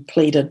she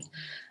pleaded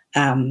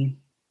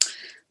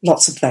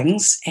lots of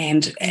things,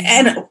 and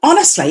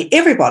honestly,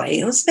 everybody,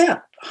 it was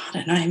about, I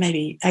don't know,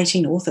 maybe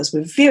 18 authors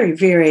were very,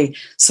 very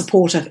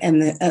supportive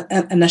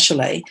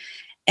initially,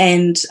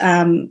 and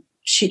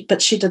she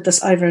did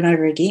this over and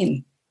over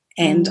again,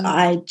 and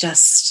I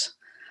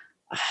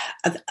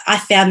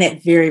found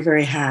that very,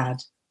 very hard,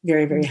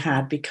 very, very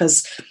hard,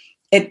 because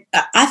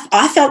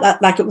I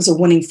felt like it was a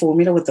winning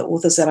formula with the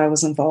authors that I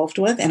was involved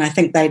with, and I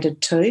think they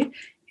did too,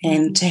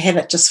 and to have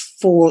it just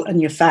fall in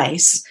your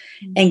face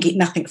and get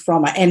nothing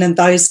from it. And in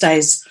those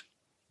days,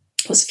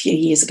 it was a few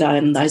years ago,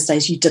 in those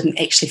days you didn't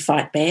actually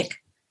fight back.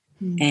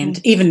 And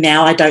even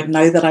now I don't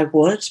know that I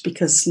would,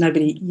 because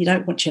you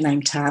don't want your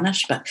name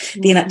tarnished, but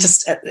then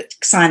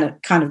it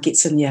kind of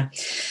gets in you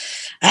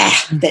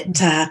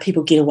that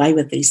people get away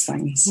with these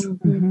things.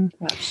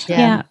 But,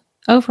 yeah.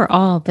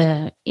 Overall,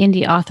 the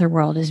indie author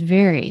world is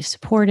very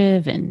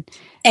supportive, and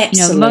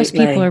absolutely. Most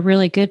people are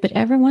really good, but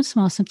every once in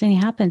a while something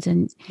happens,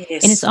 and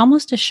it's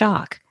almost a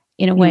shock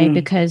in a way,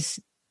 because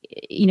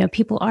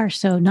people are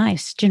so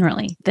nice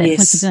generally that when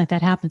something like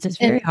that happens, it's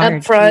very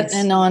hard, upfront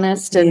and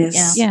honest, and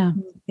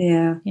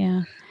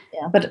yeah.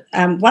 But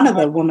one of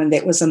the women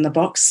that was in the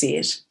box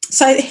set.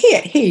 So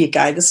here you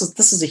go. This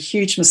is a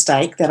huge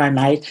mistake that I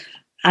made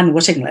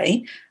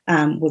unwittingly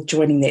with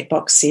joining that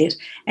box set,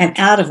 and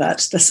out of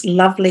it, this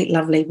lovely,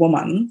 lovely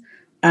woman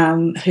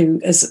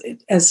who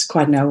is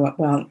quite a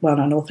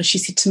well-known author, she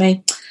said to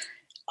me,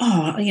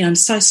 "Oh, I'm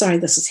so sorry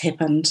this has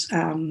happened.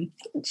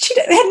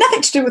 It had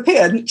nothing to do with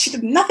her. She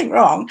did nothing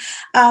wrong.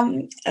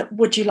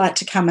 Would you like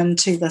to come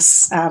into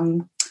this?"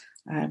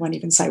 I won't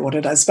even say what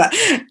it is, but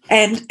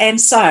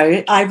and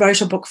so I wrote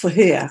a book for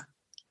her.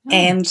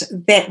 And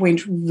that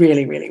went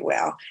really, really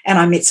well. And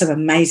I met some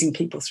amazing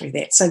people through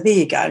that. So there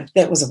you go.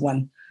 That was a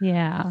win.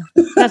 Yeah,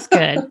 that's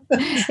good.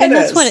 And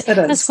that's what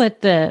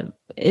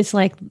it's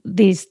like,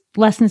 these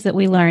lessons that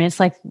we learn. It's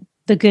like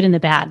the good and the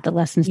bad, the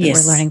lessons that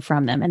we're learning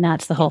from them. And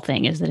that's the whole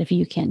thing, is that if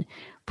you can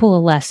pull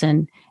a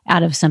lesson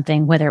out of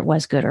something, whether it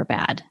was good or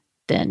bad,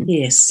 then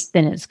it's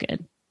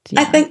good.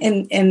 Yeah. I think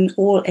in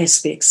all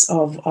aspects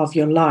of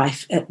your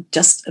life,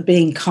 just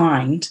being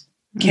kind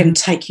can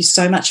take you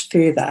so much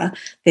further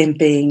than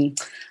being,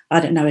 I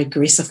don't know,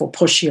 aggressive or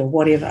pushy or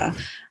whatever.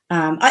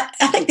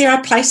 I think there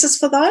are places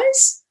for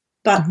those,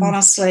 but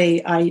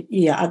honestly,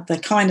 the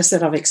kindness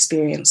that I've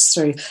experienced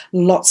through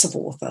lots of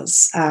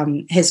authors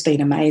has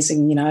been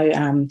amazing.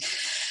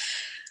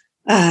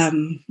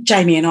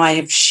 Jamie and I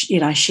have,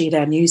 shared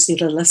our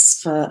newsletter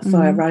lists for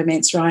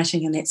romance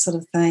writing and that sort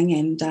of thing,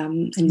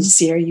 and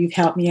Sarah, you've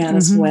helped me out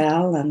as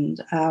well,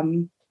 and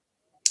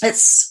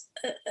it's.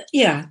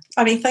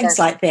 Things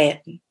like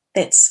that.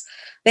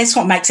 That's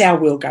what makes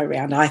our world go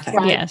round, I think.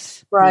 Right.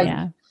 Yes.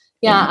 Right.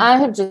 Yeah. I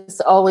have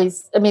just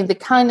always, the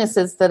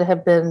kindnesses that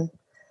have been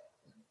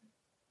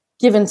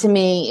given to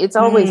me, it's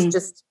always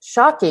just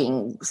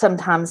shocking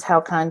sometimes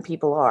how kind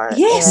people are.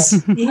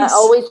 Yes. I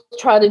always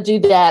try to do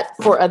that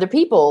for other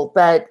people,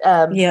 but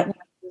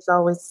there's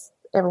always,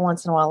 every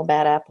once in a while, a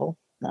bad apple,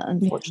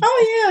 unfortunately.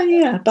 Oh,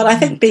 yeah. But I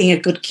think being a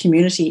good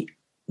community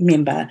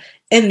member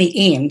in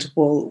the end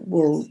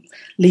will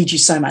lead you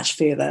so much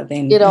further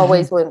than it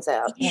always wins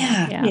out.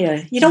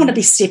 Yeah. You don't want to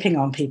be stepping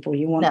on people.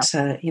 You want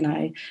to,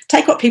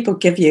 take what people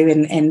give you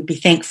and be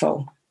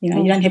thankful You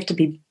know, you don't have to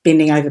be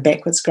bending over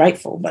backwards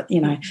grateful, but,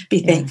 you know, be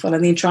thankful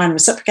and then try and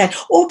reciprocate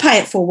or pay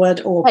it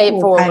forward or pay it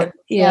forward.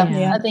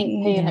 Yeah. I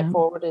think paying it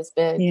forward is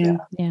big.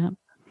 Yeah.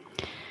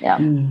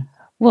 Yeah.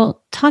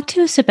 Well, talk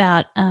to us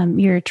about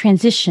your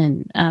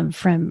transition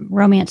from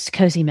romance to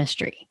cozy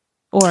mystery.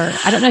 Or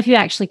I don't know if you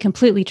actually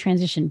completely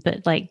transitioned,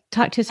 but like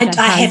talk to us about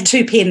I have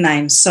two pen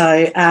names.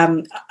 So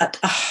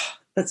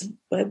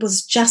it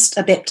was just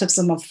a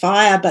baptism of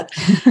fire, but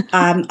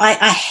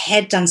I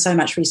had done so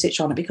much research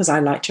on it because I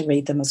like to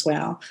read them as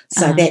well.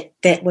 So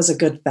that was a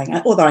good thing.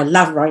 Although I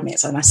love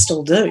romance and I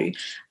still do.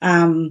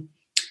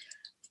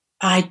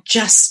 I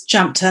just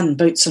jumped in,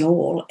 boots and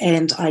all,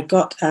 and I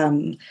got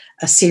a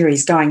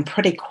series going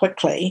pretty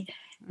quickly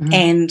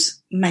and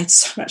made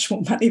so much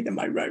more money than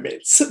my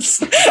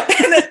romances. And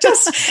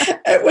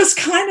it was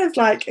kind of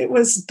like, it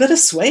was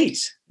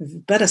bittersweet.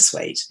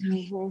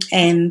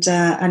 And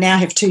I now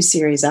have 2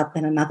 series up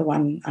and another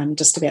one I'm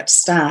just about to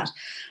start.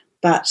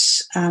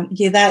 But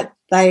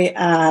they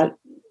are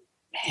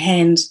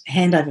hand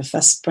over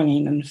fist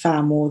bringing in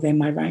far more than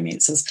my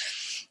romances.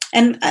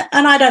 And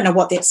I don't know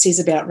what that says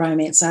about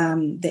romance,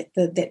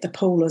 that the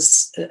pool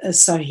is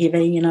so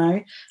heavy, you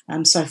know,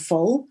 so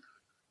full.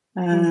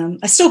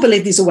 I still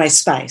believe there's always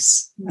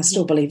space. I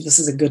still believe this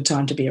is a good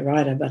time to be a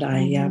writer, but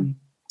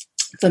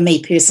for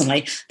me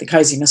personally, the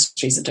cozy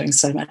mysteries are doing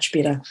so much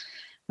better.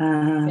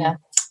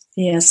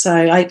 So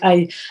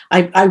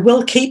I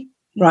will keep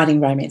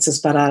writing romances,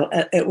 but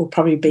it will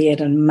probably be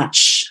at a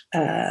much,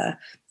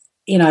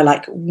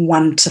 like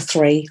 1 to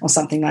 3 or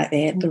something like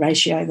that, the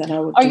ratio that I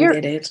would do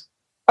that at.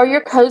 Are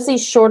your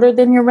cozies shorter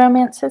than your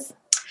romances?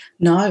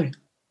 No,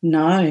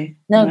 they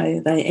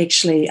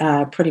actually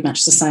are pretty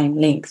much the same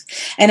length.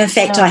 And in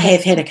fact, I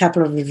have had a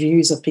couple of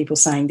reviews of people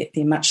saying that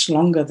they're much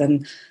longer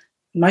than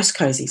most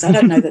cozies. I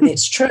don't know that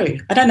that's true.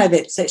 I don't know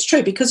that that's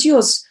true because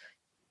yours.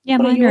 Yeah,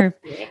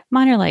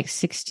 mine are like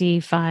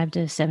 65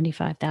 to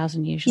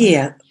 75,000 usually.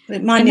 Yeah,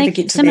 mine never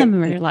get to some that. Some of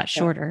them are a lot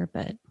shorter,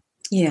 but.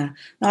 Yeah,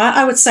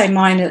 I would say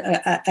mine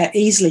are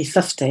easily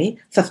 50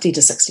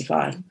 to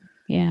 65.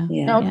 Yeah.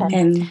 Okay.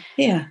 And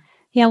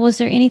Yeah. Was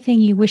there anything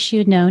you wish you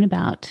had known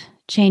about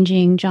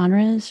changing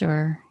genres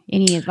or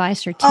any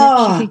advice or tips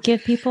you could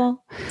give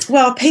people?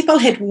 Well, people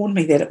had warned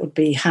me that it would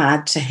be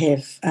hard to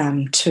have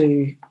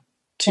two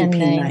pen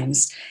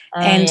names.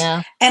 And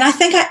I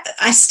think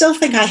I still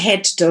think I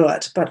had to do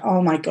it, but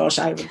oh my gosh,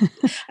 I would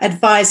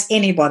advise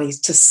anybody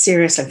to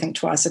seriously think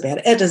twice about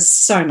it. It is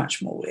so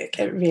much more work.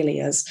 It really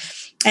is.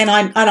 And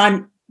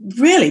I'm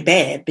really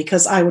bad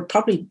because I would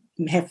probably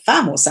have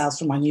far more sales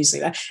from my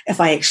newsletter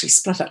if I actually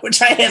split it,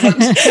 which I haven't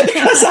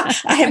because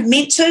I have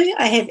meant to.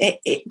 I have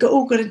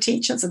all good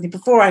intentions, and then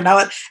before I know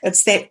it,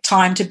 it's that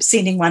time to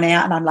sending one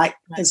out, and I'm like,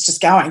 it's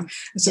just going,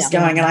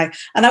 going, and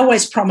I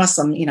always promise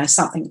them, you know,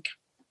 something.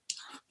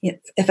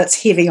 If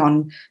it's heavy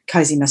on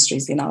cozy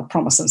mysteries, then I'll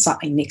promise them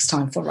something next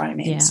time for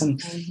romance,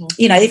 and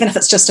you know, even if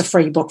it's just a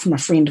free book from a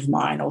friend of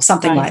mine or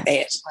something like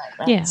that.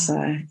 Yeah.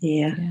 So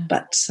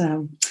but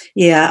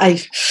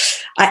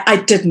I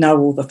did know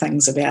all the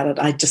things about it.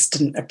 I just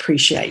didn't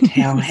appreciate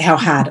how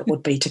hard it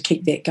would be to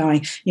keep that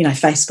going. You know,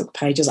 Facebook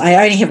pages. I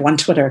only have one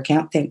Twitter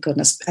account, thank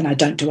goodness, and I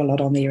don't do a lot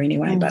on there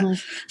anyway. But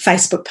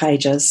Facebook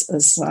pages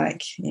is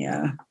like,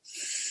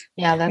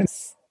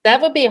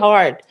 that would be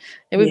hard.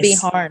 It would be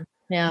hard.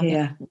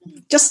 Yeah.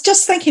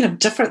 Just thinking of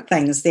different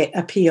things that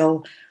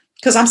appeal,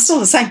 because I'm still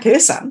the same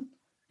person,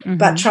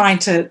 but trying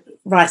to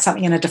write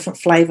something in a different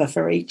flavour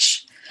for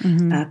each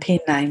pen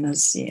name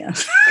is,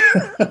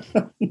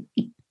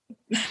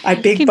 I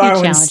beg,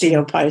 borrow, and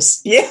steal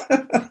posts. Yeah.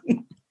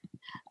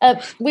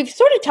 We've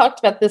sort of talked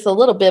about this a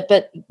little bit,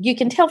 but you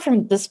can tell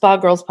from the Spa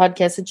Girls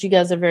podcast that you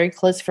guys are very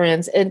close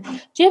friends. And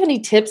do you have any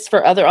tips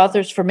for other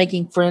authors for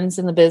making friends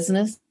in the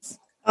business?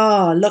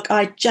 Oh, look,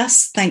 I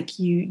just think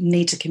you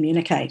need to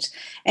communicate.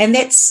 And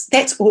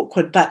that's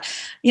awkward. But,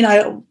 you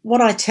know,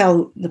 what I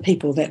tell the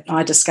people that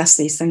I discuss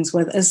these things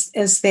with is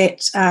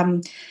that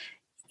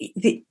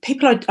the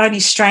people are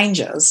only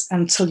strangers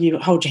until you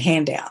hold your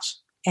hand out.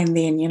 And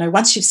then, you know,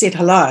 once you've said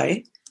hello,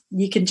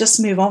 you can just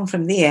move on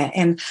from there.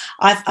 And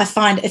I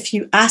find if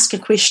you ask a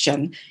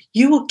question,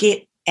 you will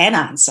get an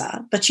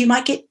answer, but you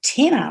might get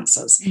 10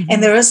 answers.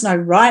 And there is no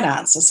right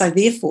answer. So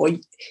therefore,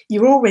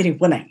 you're already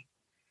winning.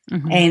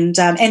 And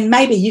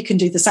maybe you can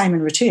do the same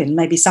in return.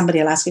 Maybe somebody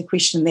will ask a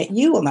question that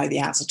you will know the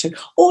answer to,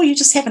 or you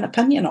just have an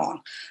opinion on.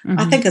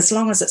 I think as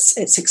long as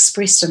it's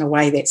expressed in a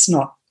way that's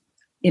not,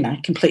 you know,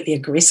 completely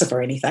aggressive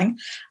or anything,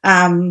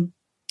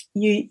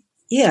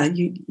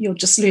 you'll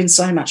just learn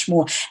so much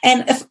more.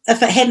 And if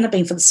it hadn't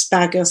been for the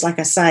Spa Girls, like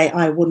I say,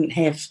 I wouldn't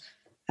have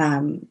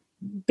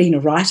been a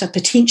writer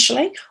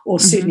potentially, or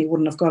certainly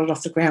wouldn't have got it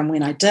off the ground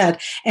when I did,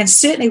 and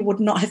certainly would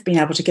not have been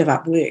able to give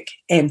up work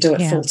and do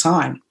it full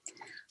time.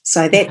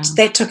 So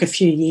that took a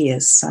few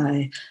years.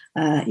 So,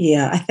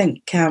 I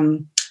think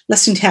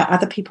listening to how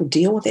other people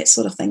deal with that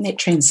sort of thing, that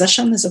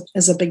transition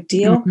is a big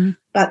deal.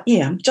 But,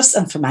 just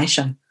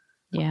information.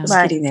 Yeah. Just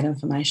getting that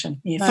information.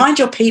 Yeah. Find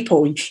your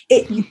people.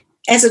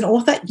 As an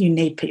author, you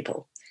need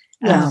people.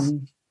 Yes.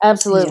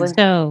 Absolutely.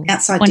 So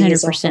outside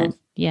 100%.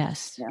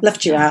 Yes.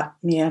 lift you up.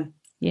 Yeah.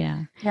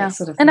 Yeah. Yeah.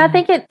 Sort of And I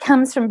thing. think it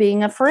comes from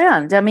being a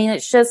friend. I mean,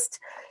 it's just,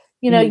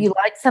 you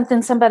like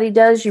something somebody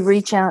does, you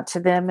reach out to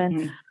them,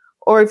 and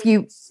or if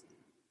you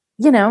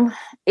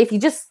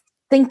just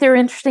think they're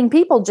interesting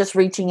people, just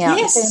reaching out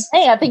and saying,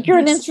 hey, I think you're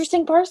an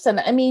interesting person.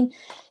 I mean,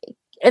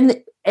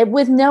 and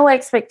with no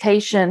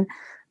expectation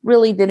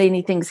really that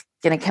anything's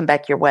going to come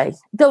back your way,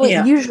 though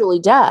it usually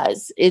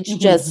does. It's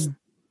just,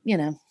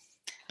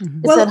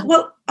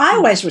 Well, I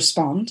always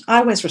respond. I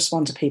always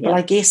respond to people.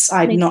 I guess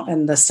I'm not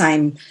in the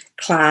same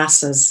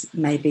class as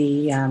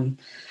maybe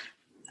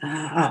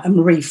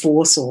Marie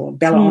Force or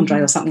Bella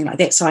Andre or something like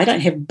that. So I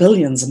don't have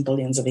billions and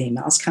billions of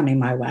emails coming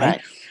my way.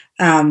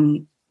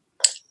 Right.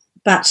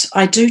 But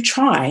I do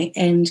try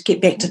and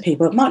get back to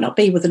people. It might not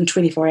be within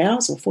 24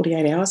 hours or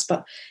 48 hours,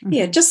 but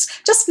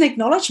just an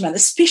acknowledgement,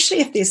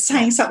 especially if they're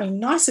saying something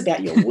nice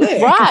about your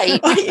work. Right.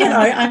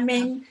 I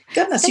mean,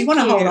 goodness, you want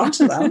to hold on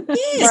to them.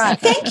 Yes,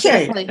 thank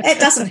you. It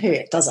doesn't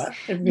hurt, does it?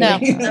 Really. No,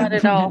 not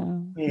at all.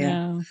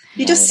 No.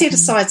 You just set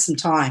aside some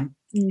time.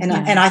 And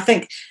I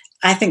think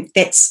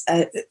that's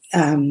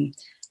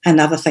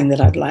another thing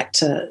that I'd like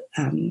to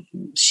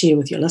share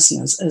with your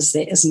listeners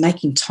is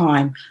making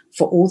time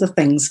for all the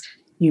things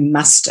you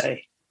must do,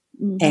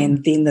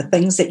 and then the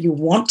things that you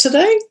want to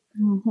do,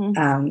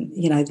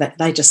 that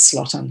they just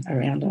slot in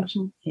around it.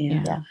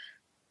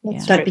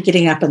 Don't be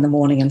getting up in the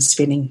morning and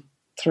spending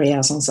 3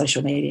 hours on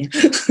social media.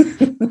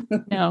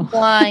 No.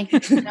 Why?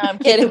 No, I'm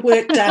kidding. Get the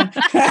work done.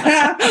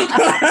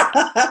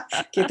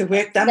 Get the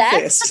work done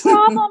That's first. the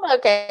problem?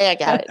 Okay, I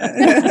got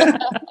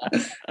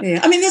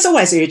it. I mean, there's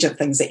always urgent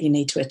things that you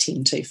need to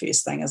attend to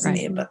first thing, isn't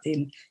there? But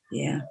then,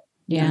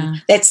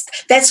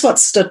 that's what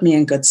stood me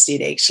in good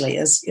stead, actually,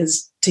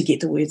 is to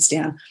get the words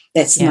down.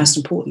 That's the most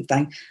important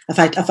thing. If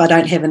I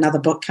don't have another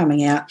book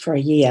coming out for a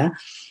year,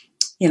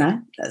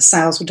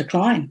 sales will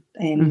decline.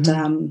 And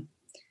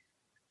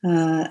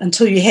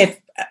until you have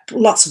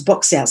lots of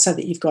books out so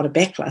that you've got a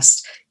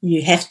backlist,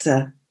 you have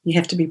to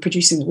be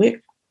producing the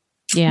work.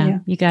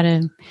 You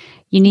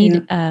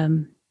need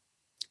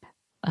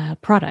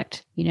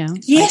product,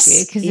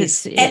 Yes, because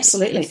yes,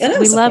 absolutely.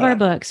 We love our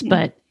books,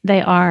 but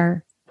they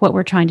are what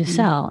we're trying to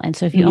sell. And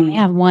so if you only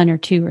have one or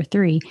two or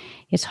three,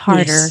 it's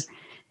harder,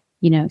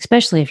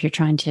 especially if you're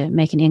trying to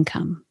make an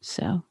income.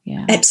 So,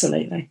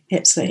 Absolutely.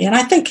 And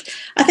I think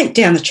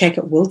down the track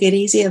it will get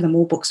easier the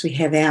more books we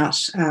have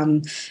out.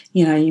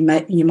 You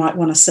might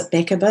want to sit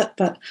back a bit,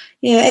 but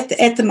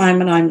at the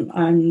moment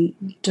I'm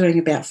doing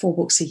about 4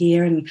 books a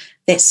year, and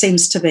that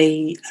seems to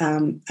be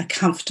a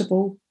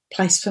comfortable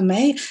place for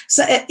me.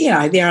 So,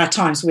 there are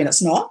times when it's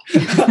not,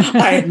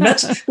 I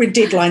admit, when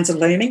deadlines are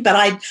looming, but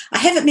I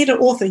haven't met an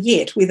author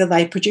yet, whether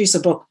they produce a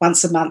book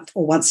once a month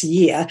or once a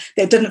year,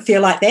 that didn't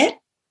feel like that.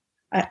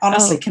 I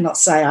honestly cannot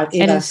say I've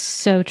ever. That is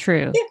so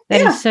true.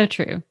 That is so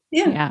true.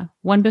 Yeah.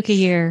 1 book a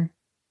year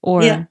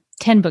or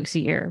 10 books a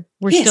year.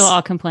 We're still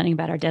all complaining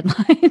about our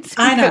deadlines.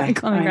 I know.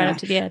 Climbing right up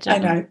to the edge. I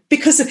know.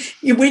 Because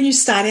when you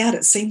start out,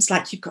 it seems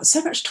like you've got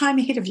so much time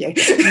ahead of you.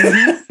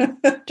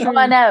 Oh,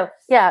 I know.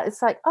 Yeah.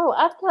 It's like,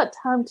 I've got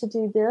time to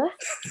do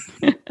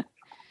this.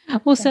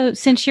 Well, so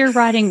since you're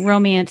writing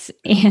romance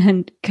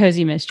and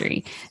cozy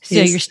mystery, so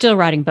you're still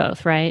writing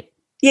both, right?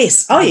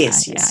 Yes. Oh,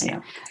 yes.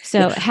 Yeah.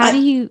 So how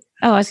do you,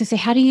 I was going to say,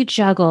 how do you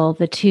juggle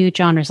the two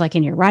genres, like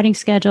in your writing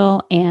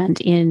schedule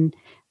and in,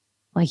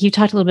 like you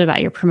talked a little bit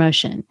about your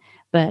promotion,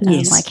 but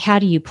like how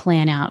do you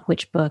plan out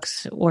which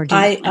books or do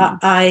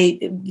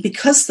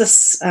because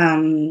this,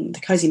 the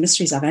Cozy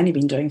Mysteries I've only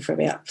been doing for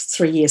about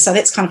 3 years. So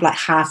that's kind of like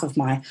half of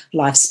my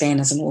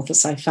lifespan as an author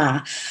so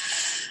far.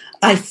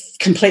 I've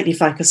completely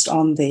focused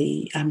on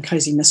the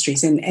Cozy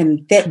Mysteries,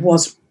 and that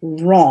was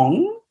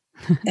wrong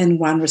in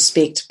one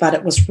respect, but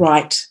it was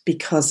right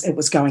because it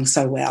was going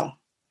so well.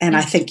 And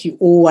I think you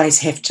always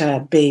have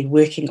to be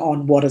working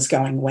on what is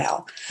going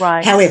well.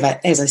 Right. However,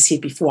 as I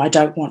said before, I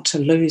don't want to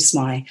lose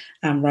my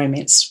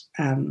romance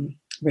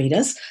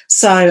readers,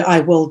 so I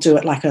will do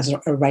it like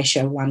a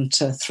ratio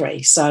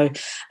 1-3. So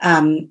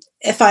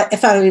if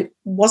I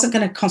wasn't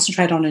going to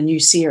concentrate on a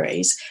new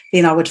series,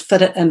 then I would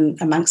fit it in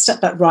amongst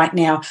it. But right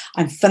now,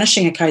 I'm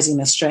finishing a Cozy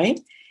Mystery,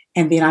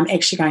 and then I'm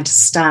actually going to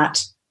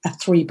start a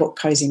 3-book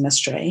Cozy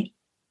Mystery,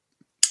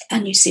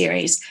 a new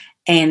series,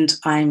 and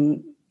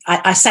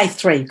I say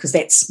 3 because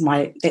that's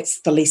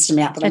the least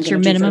amount that I'm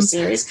going to do for a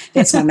series.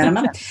 That's my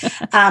minimum.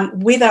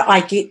 Whether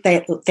I get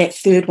that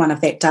 3rd one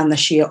of that done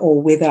this year,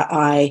 or whether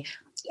I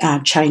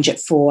change it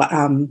for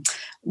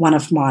one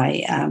of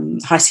my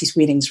High Seas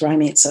Weddings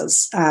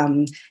romances,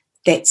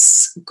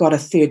 that's got a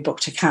 3rd book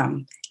to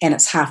come, and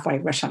it's halfway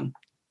written.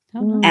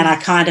 And I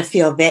kind of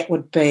feel that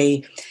would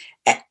be.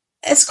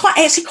 It's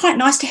actually quite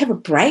nice to have a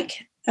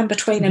break in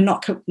between, and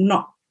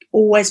not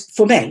always,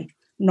 for me,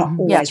 not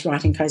always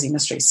writing Cozy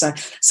Mysteries. So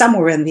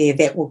somewhere in there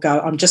that will go.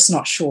 I'm just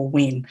not sure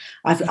when.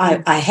 I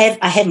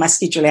have my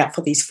schedule out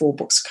for these 4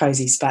 books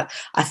cozies, but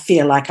I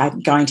feel like I'm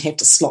going to have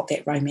to slot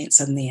that romance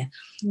in there.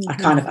 I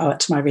kind of owe it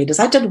to my readers.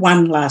 I did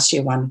one last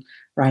year, one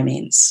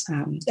romance,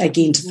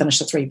 again to finish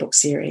a 3-book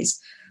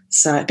series.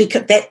 So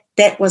because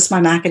that was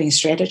my marketing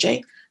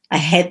strategy. I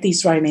had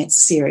these romance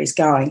series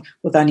going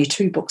with only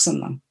 2 books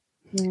in them.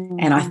 Mm-hmm.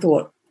 And I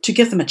thought to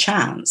give them a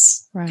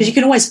chance, because you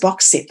can always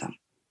box set them,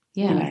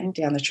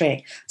 down the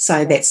track.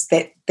 So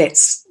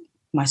that's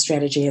my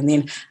strategy. And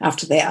then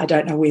after that, I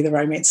don't know where the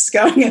romance is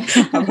going.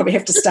 I'll probably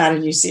have to start a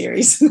new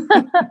series.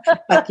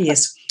 But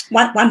yes,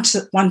 one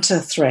to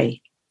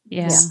 3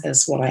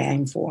 is what I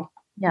aim for.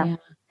 Yeah.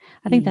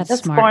 I think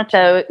that's smart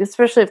though,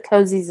 especially if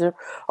cozies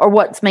are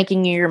what's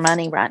making you your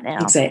money right now.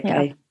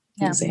 Exactly.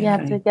 Yeah. Exactly. You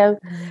have to go.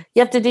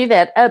 You have to do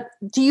that.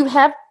 Do you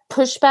have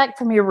pushback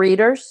from your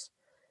readers,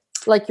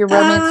 like your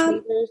romance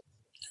readers?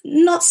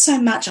 Not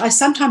so much. I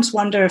sometimes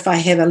wonder if I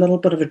have a little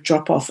bit of a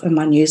drop off in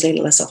my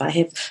newsletter list. If I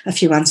have a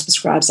few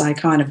unsubscribes, I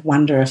kind of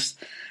wonder if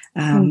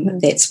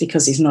that's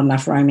because there's not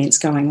enough romance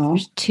going on.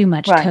 There's too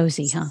much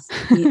cozy, huh?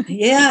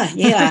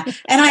 Yeah.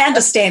 And I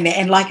understand that.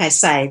 And like I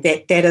say,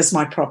 that is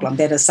my problem.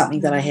 That is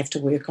something that I have to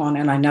work on,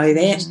 and I know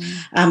that.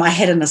 I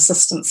had an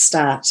assistant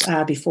start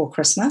before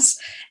Christmas,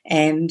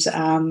 and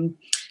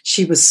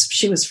she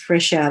was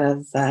fresh out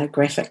of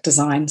graphic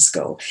design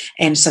school,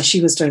 and so she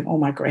was doing all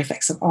my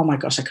graphics, and oh my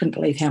gosh, I couldn't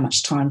believe how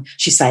much time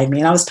she saved me.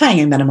 And I was paying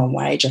her minimum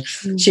wage.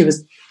 She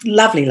was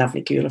lovely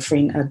girl,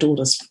 a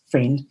daughter's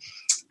friend,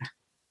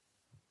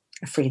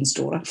 a friend's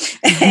daughter,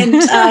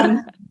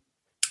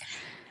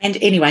 and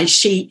anyway,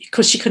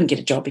 because she couldn't get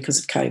a job because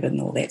of COVID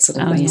and all that sort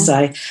of thing. Yeah.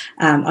 So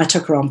I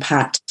took her on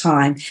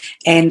part-time,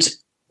 and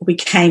we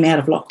came out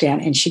of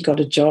lockdown and she got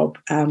a job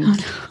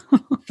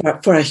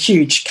for a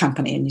huge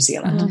company in New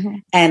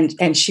Zealand.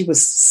 And she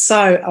was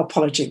so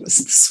apologetic, was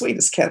the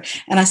sweetest kid.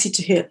 And I said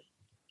to her,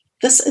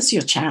 this is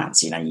your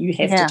chance, you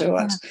have to do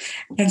it.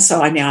 And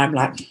so I'm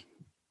like,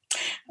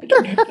 I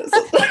don't know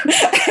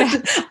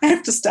if I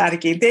have to start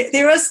again.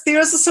 There is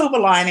a silver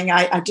lining.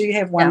 I do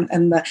have one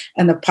in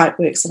the pipe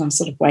works, and I'm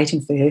sort of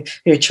waiting for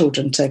her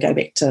children to go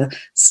back to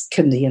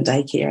kindy and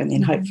daycare, and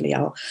then hopefully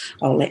I'll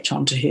latch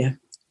on to her.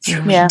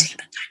 Don't tell her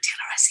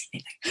I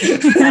said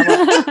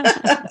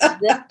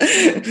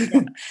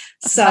anything.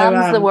 So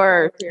that's the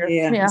word.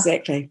 Yeah,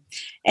 exactly.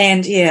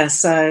 And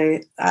so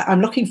I'm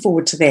looking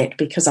forward to that,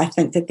 because I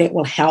think that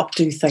will help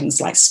do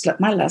things like split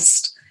my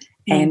list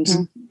and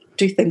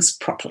do things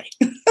properly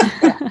in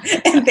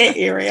that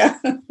area.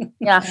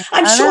 Yeah,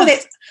 I'm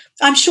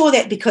sure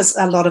that because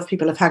a lot of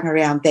people have hung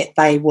around, that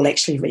they will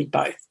actually read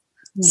both.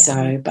 Yeah.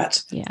 So,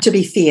 but to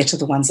be fair to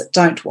the ones that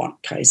don't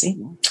want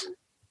cozy.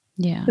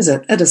 Yeah,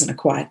 it is an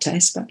acquired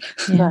taste, but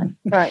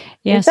right.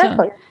 Yeah,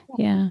 exactly.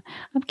 So,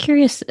 I'm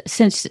curious,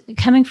 since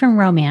coming from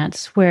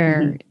romance,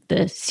 where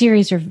the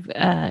series are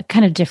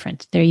kind of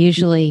different, they're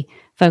usually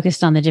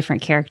focused on the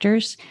different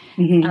characters.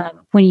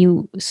 When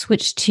you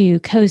switch to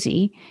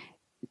cozy,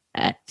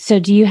 so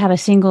do you have a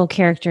single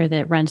character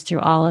that runs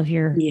through all of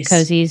your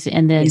cozies,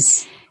 and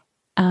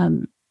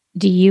then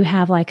do you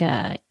have like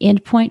a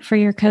end point for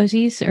your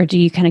cozies, or do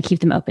you kind of keep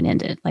them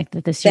open-ended, like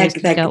that the series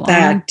can go on? They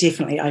are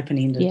definitely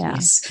open-ended,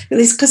 yes.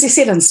 Because they're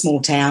set in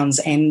small towns,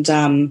 and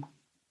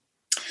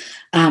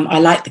I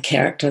like the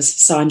characters,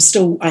 so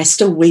I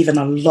still weave in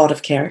a lot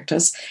of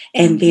characters,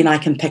 and then I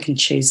can pick and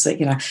choose that,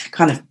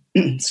 kind of,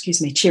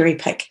 cherry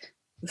pick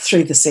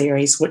through the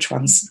series which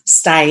ones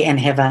stay and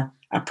have a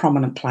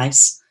prominent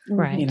place,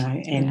 right?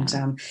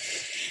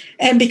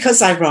 And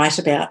because I write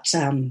about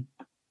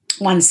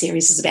one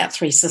series is about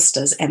 3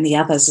 sisters, and the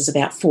others is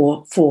about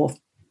four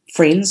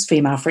friends,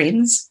 female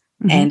friends,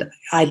 and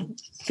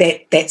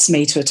that's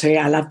me too.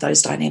 I love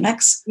those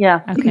dynamics.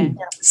 Yeah. Okay.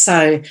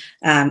 So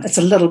it's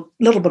a little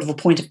bit of a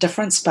point of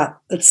difference, but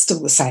it's still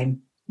the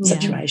same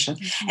situation.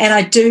 And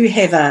I do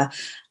have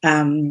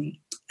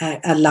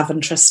a love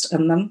interest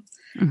in them.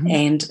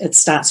 And it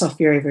starts off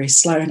very, very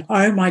slow. And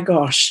oh my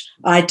gosh,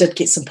 I did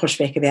get some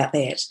pushback about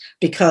that,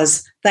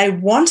 because they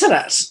wanted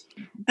it.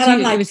 And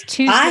I'm like, it was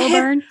too slow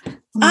burn.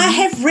 I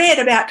have read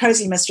about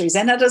cozy mysteries,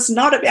 and it is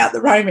not about the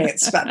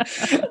romance. But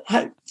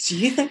do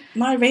you think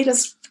my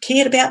readers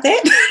cared about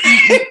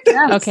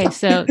that? Okay,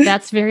 so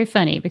that's very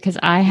funny, because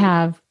I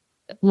have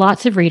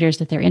lots of readers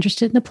that they're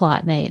interested in the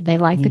plot, and they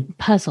like the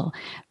puzzle,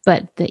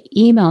 but the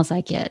emails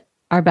I get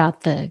are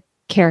about the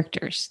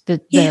characters,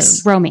 the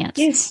romance.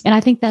 Yes. And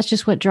I think that's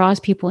just what draws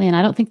people in.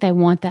 I don't think they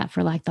want that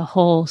for like the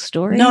whole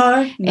story.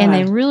 No. And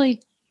they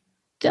really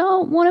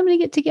don't want them to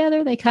get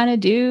together. They kind of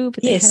do,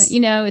 but they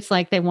kind of, it's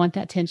like they want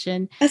that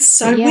tension. It's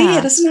so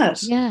weird, isn't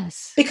it?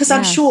 Yes. Because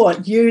I'm sure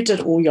you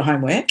did all your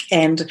homework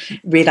and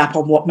read up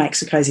on what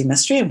makes a cozy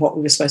mystery and what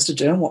we were supposed to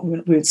do and what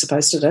we were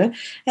supposed to do.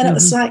 And it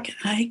was like,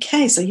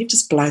 okay, so you've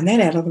just blown that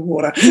out of the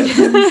water.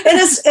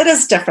 It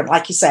is different.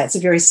 Like you say, it's a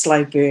very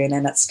slow burn,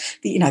 and it's,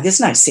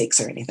 there's no sex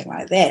or anything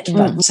like that.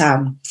 But,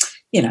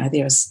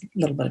 there's a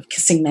little bit of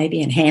kissing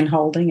maybe, and hand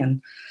holding,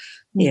 and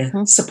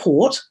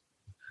support.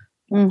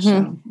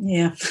 So,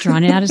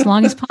 drawn it out as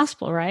long as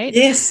possible, right?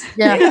 Yes.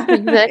 Yeah,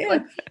 exactly.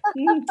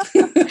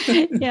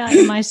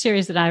 In my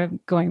series that I'm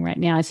going right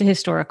now, it's a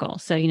historical.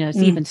 So, it's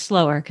even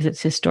slower because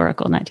it's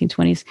historical,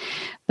 1920s.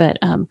 But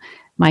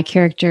my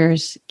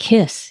characters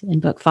kiss in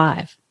book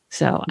 5.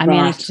 So I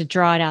managed to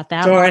draw it out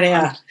that Draw long. it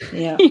out.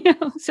 Yeah.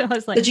 So I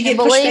was like, did you get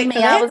believe me,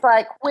 I was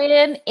like,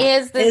 when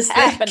is this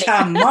happening?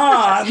 Come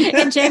on.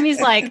 And Jamie's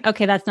like,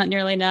 okay, that's not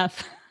nearly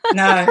enough.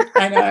 No,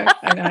 I know.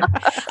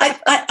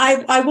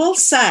 I will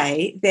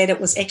say that it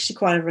was actually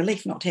quite a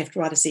relief not to have to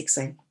write a sex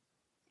scene.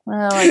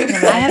 Well, I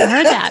have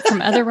heard that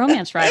from other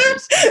romance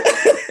writers.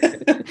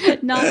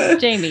 Not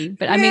Jamie,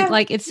 but I mean,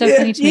 like, it's so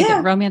funny to me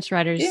that romance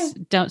writers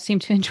don't seem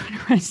to enjoy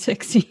writing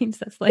sex scenes.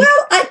 That's like,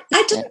 well,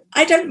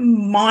 I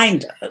don't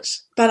mind it,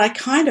 but I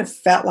kind of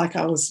felt like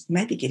I was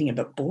maybe getting a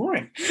bit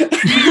boring.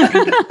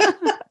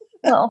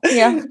 Well,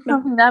 yeah,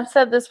 I've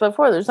said this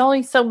before. There's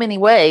only so many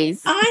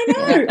ways. I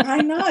know,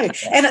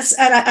 and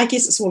I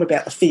guess it's all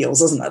about the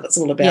feels, isn't it? It's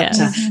all about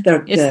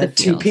the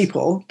two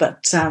people.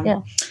 But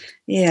no,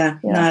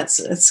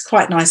 it's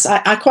quite nice.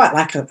 I quite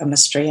like a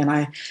mystery, and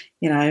I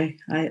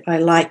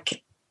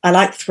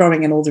like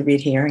throwing in all the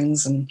red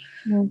herrings, and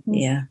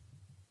they're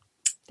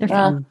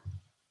fun.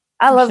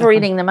 I love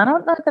reading them. I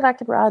don't know that I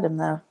could write them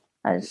though.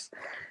 I just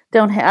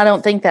don't. I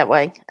don't think that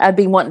way. I'd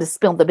be wanting to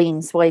spill the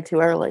beans way too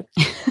early.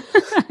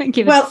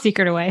 Give the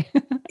secret away.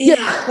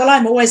 Yeah. Well,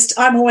 I'm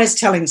always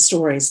telling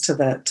stories to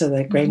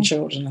the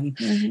grandchildren, and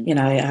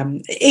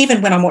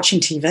even when I'm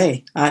watching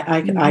TV,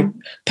 I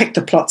pick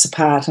the plots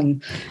apart,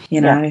 and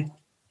well,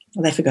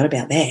 they forgot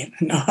about that.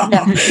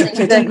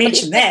 They didn't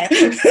mention that.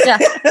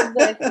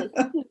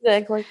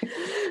 Exactly.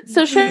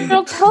 So,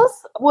 Cheryl, tell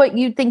us what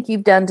you think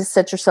you've done to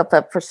set yourself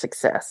up for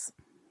success.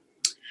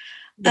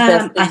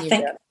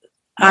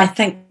 I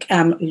think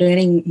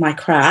learning my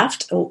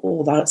craft,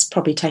 although it's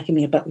probably taken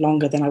me a bit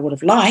longer than I would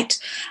have liked,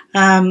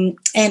 and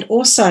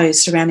also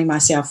surrounding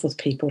myself with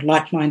people,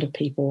 like-minded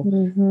people,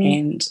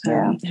 and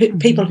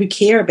people who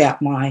care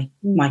about my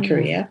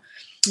career.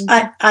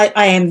 I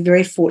am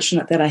very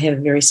fortunate that I have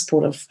a very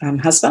supportive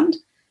husband,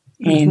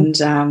 and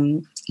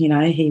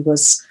he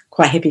was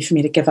quite happy for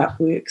me to give up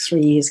work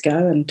 3 years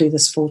ago and do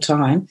this full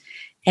time,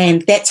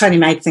 and that's only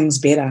made things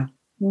better.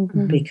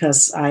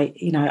 Because I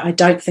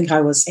don't think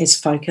I was as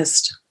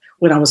focused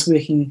when I was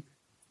working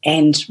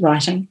and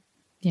writing.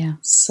 Yeah.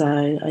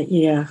 So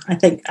I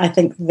think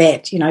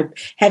that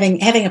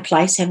having a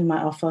place, having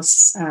my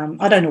office.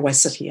 I don't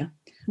always sit here.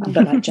 I'm a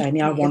bit like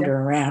Jamie. I wander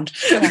around.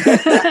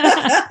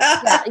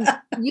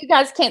 You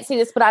guys can't see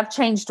this, but I've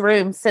changed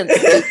rooms since.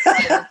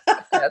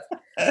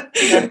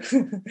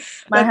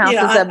 My house is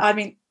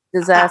a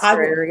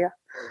disaster area.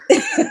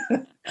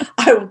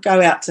 I will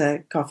go out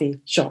to coffee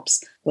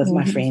shops with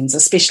my friends,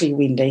 especially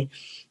Wendy,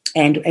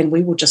 and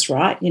we will just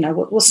write.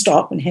 We'll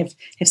stop and have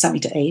something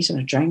to eat and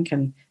a drink,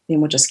 and then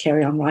we'll just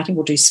carry on writing.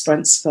 We'll do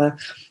sprints for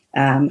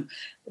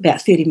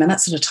about 30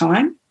 minutes at a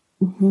time,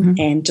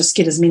 and just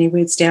get as many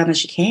words down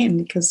as you can,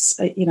 because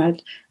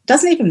it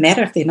doesn't even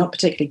matter if they're not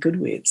particularly good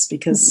words,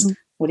 because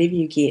whatever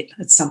you get,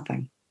 it's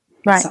something,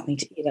 something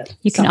to edit.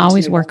 You can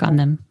always work on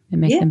them and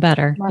make them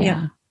better.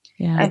 Yeah.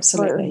 Yeah,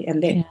 absolutely.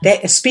 And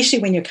that, especially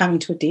when you're coming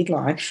to a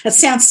deadline, it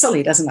sounds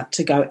silly, doesn't it,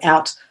 to go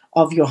out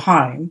of your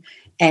home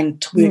and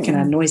to work in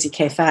a noisy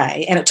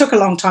cafe. And it took a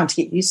long time to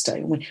get used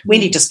to.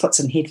 Wendy just puts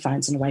in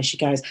headphones and away she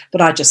goes, but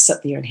I just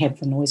sit there and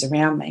have the noise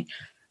around me.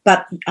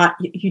 But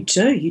you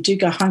do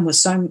go home with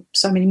so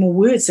many more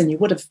words than you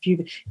would if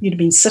you'd have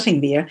been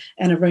sitting there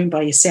in a room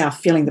by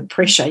yourself, feeling the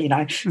pressure,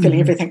 feeling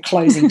everything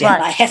closing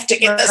down. I have to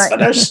get this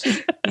finished.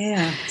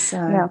 Yeah.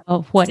 So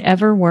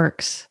whatever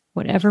works.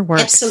 Whatever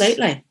works.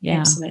 Absolutely. Yeah.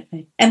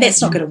 Absolutely. And that's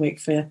not going to work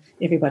for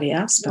everybody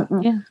else, but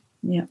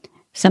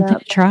something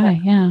to try.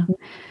 Yeah.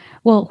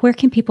 Well, where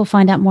can people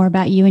find out more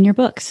about you and your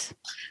books?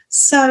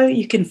 So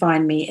you can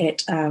find me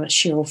at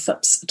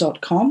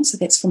CherylPhipps.com. So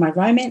that's for my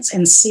romance,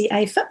 and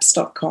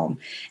CAPhipps.com.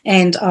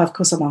 And of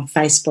course, I'm on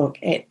Facebook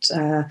at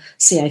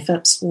CA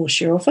Phipps or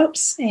Cheryl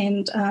Phipps,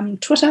 and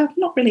Twitter,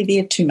 not really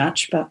there too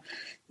much, but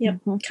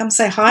come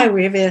say hi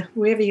wherever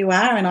you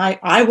are, and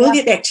I will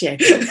get back to you.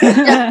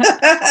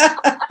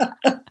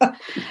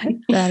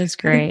 That is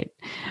great.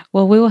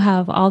 Well, we will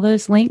have all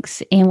those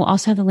links, and we'll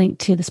also have the link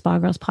to the Spa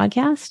Girls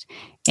podcast,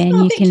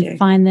 and you can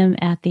find them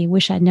at the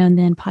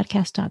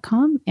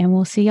wishidknownthen.podcast.com, and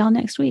we'll see y'all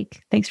next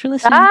week. Thanks for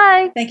listening.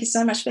 Bye. Thank you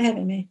so much for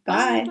having me.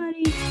 Bye.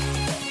 Bye.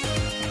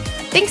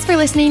 Thanks for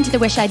listening to the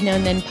Wish I'd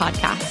Known Then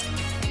podcast.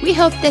 We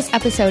hope this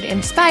episode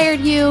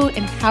inspired you,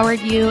 empowered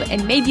you,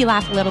 and made you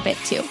laugh a little bit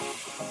too.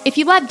 If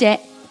you loved it,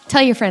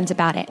 tell your friends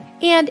about it.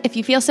 And if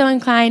you feel so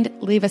inclined,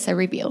 leave us a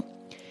review.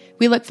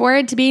 We look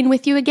forward to being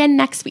with you again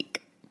next week.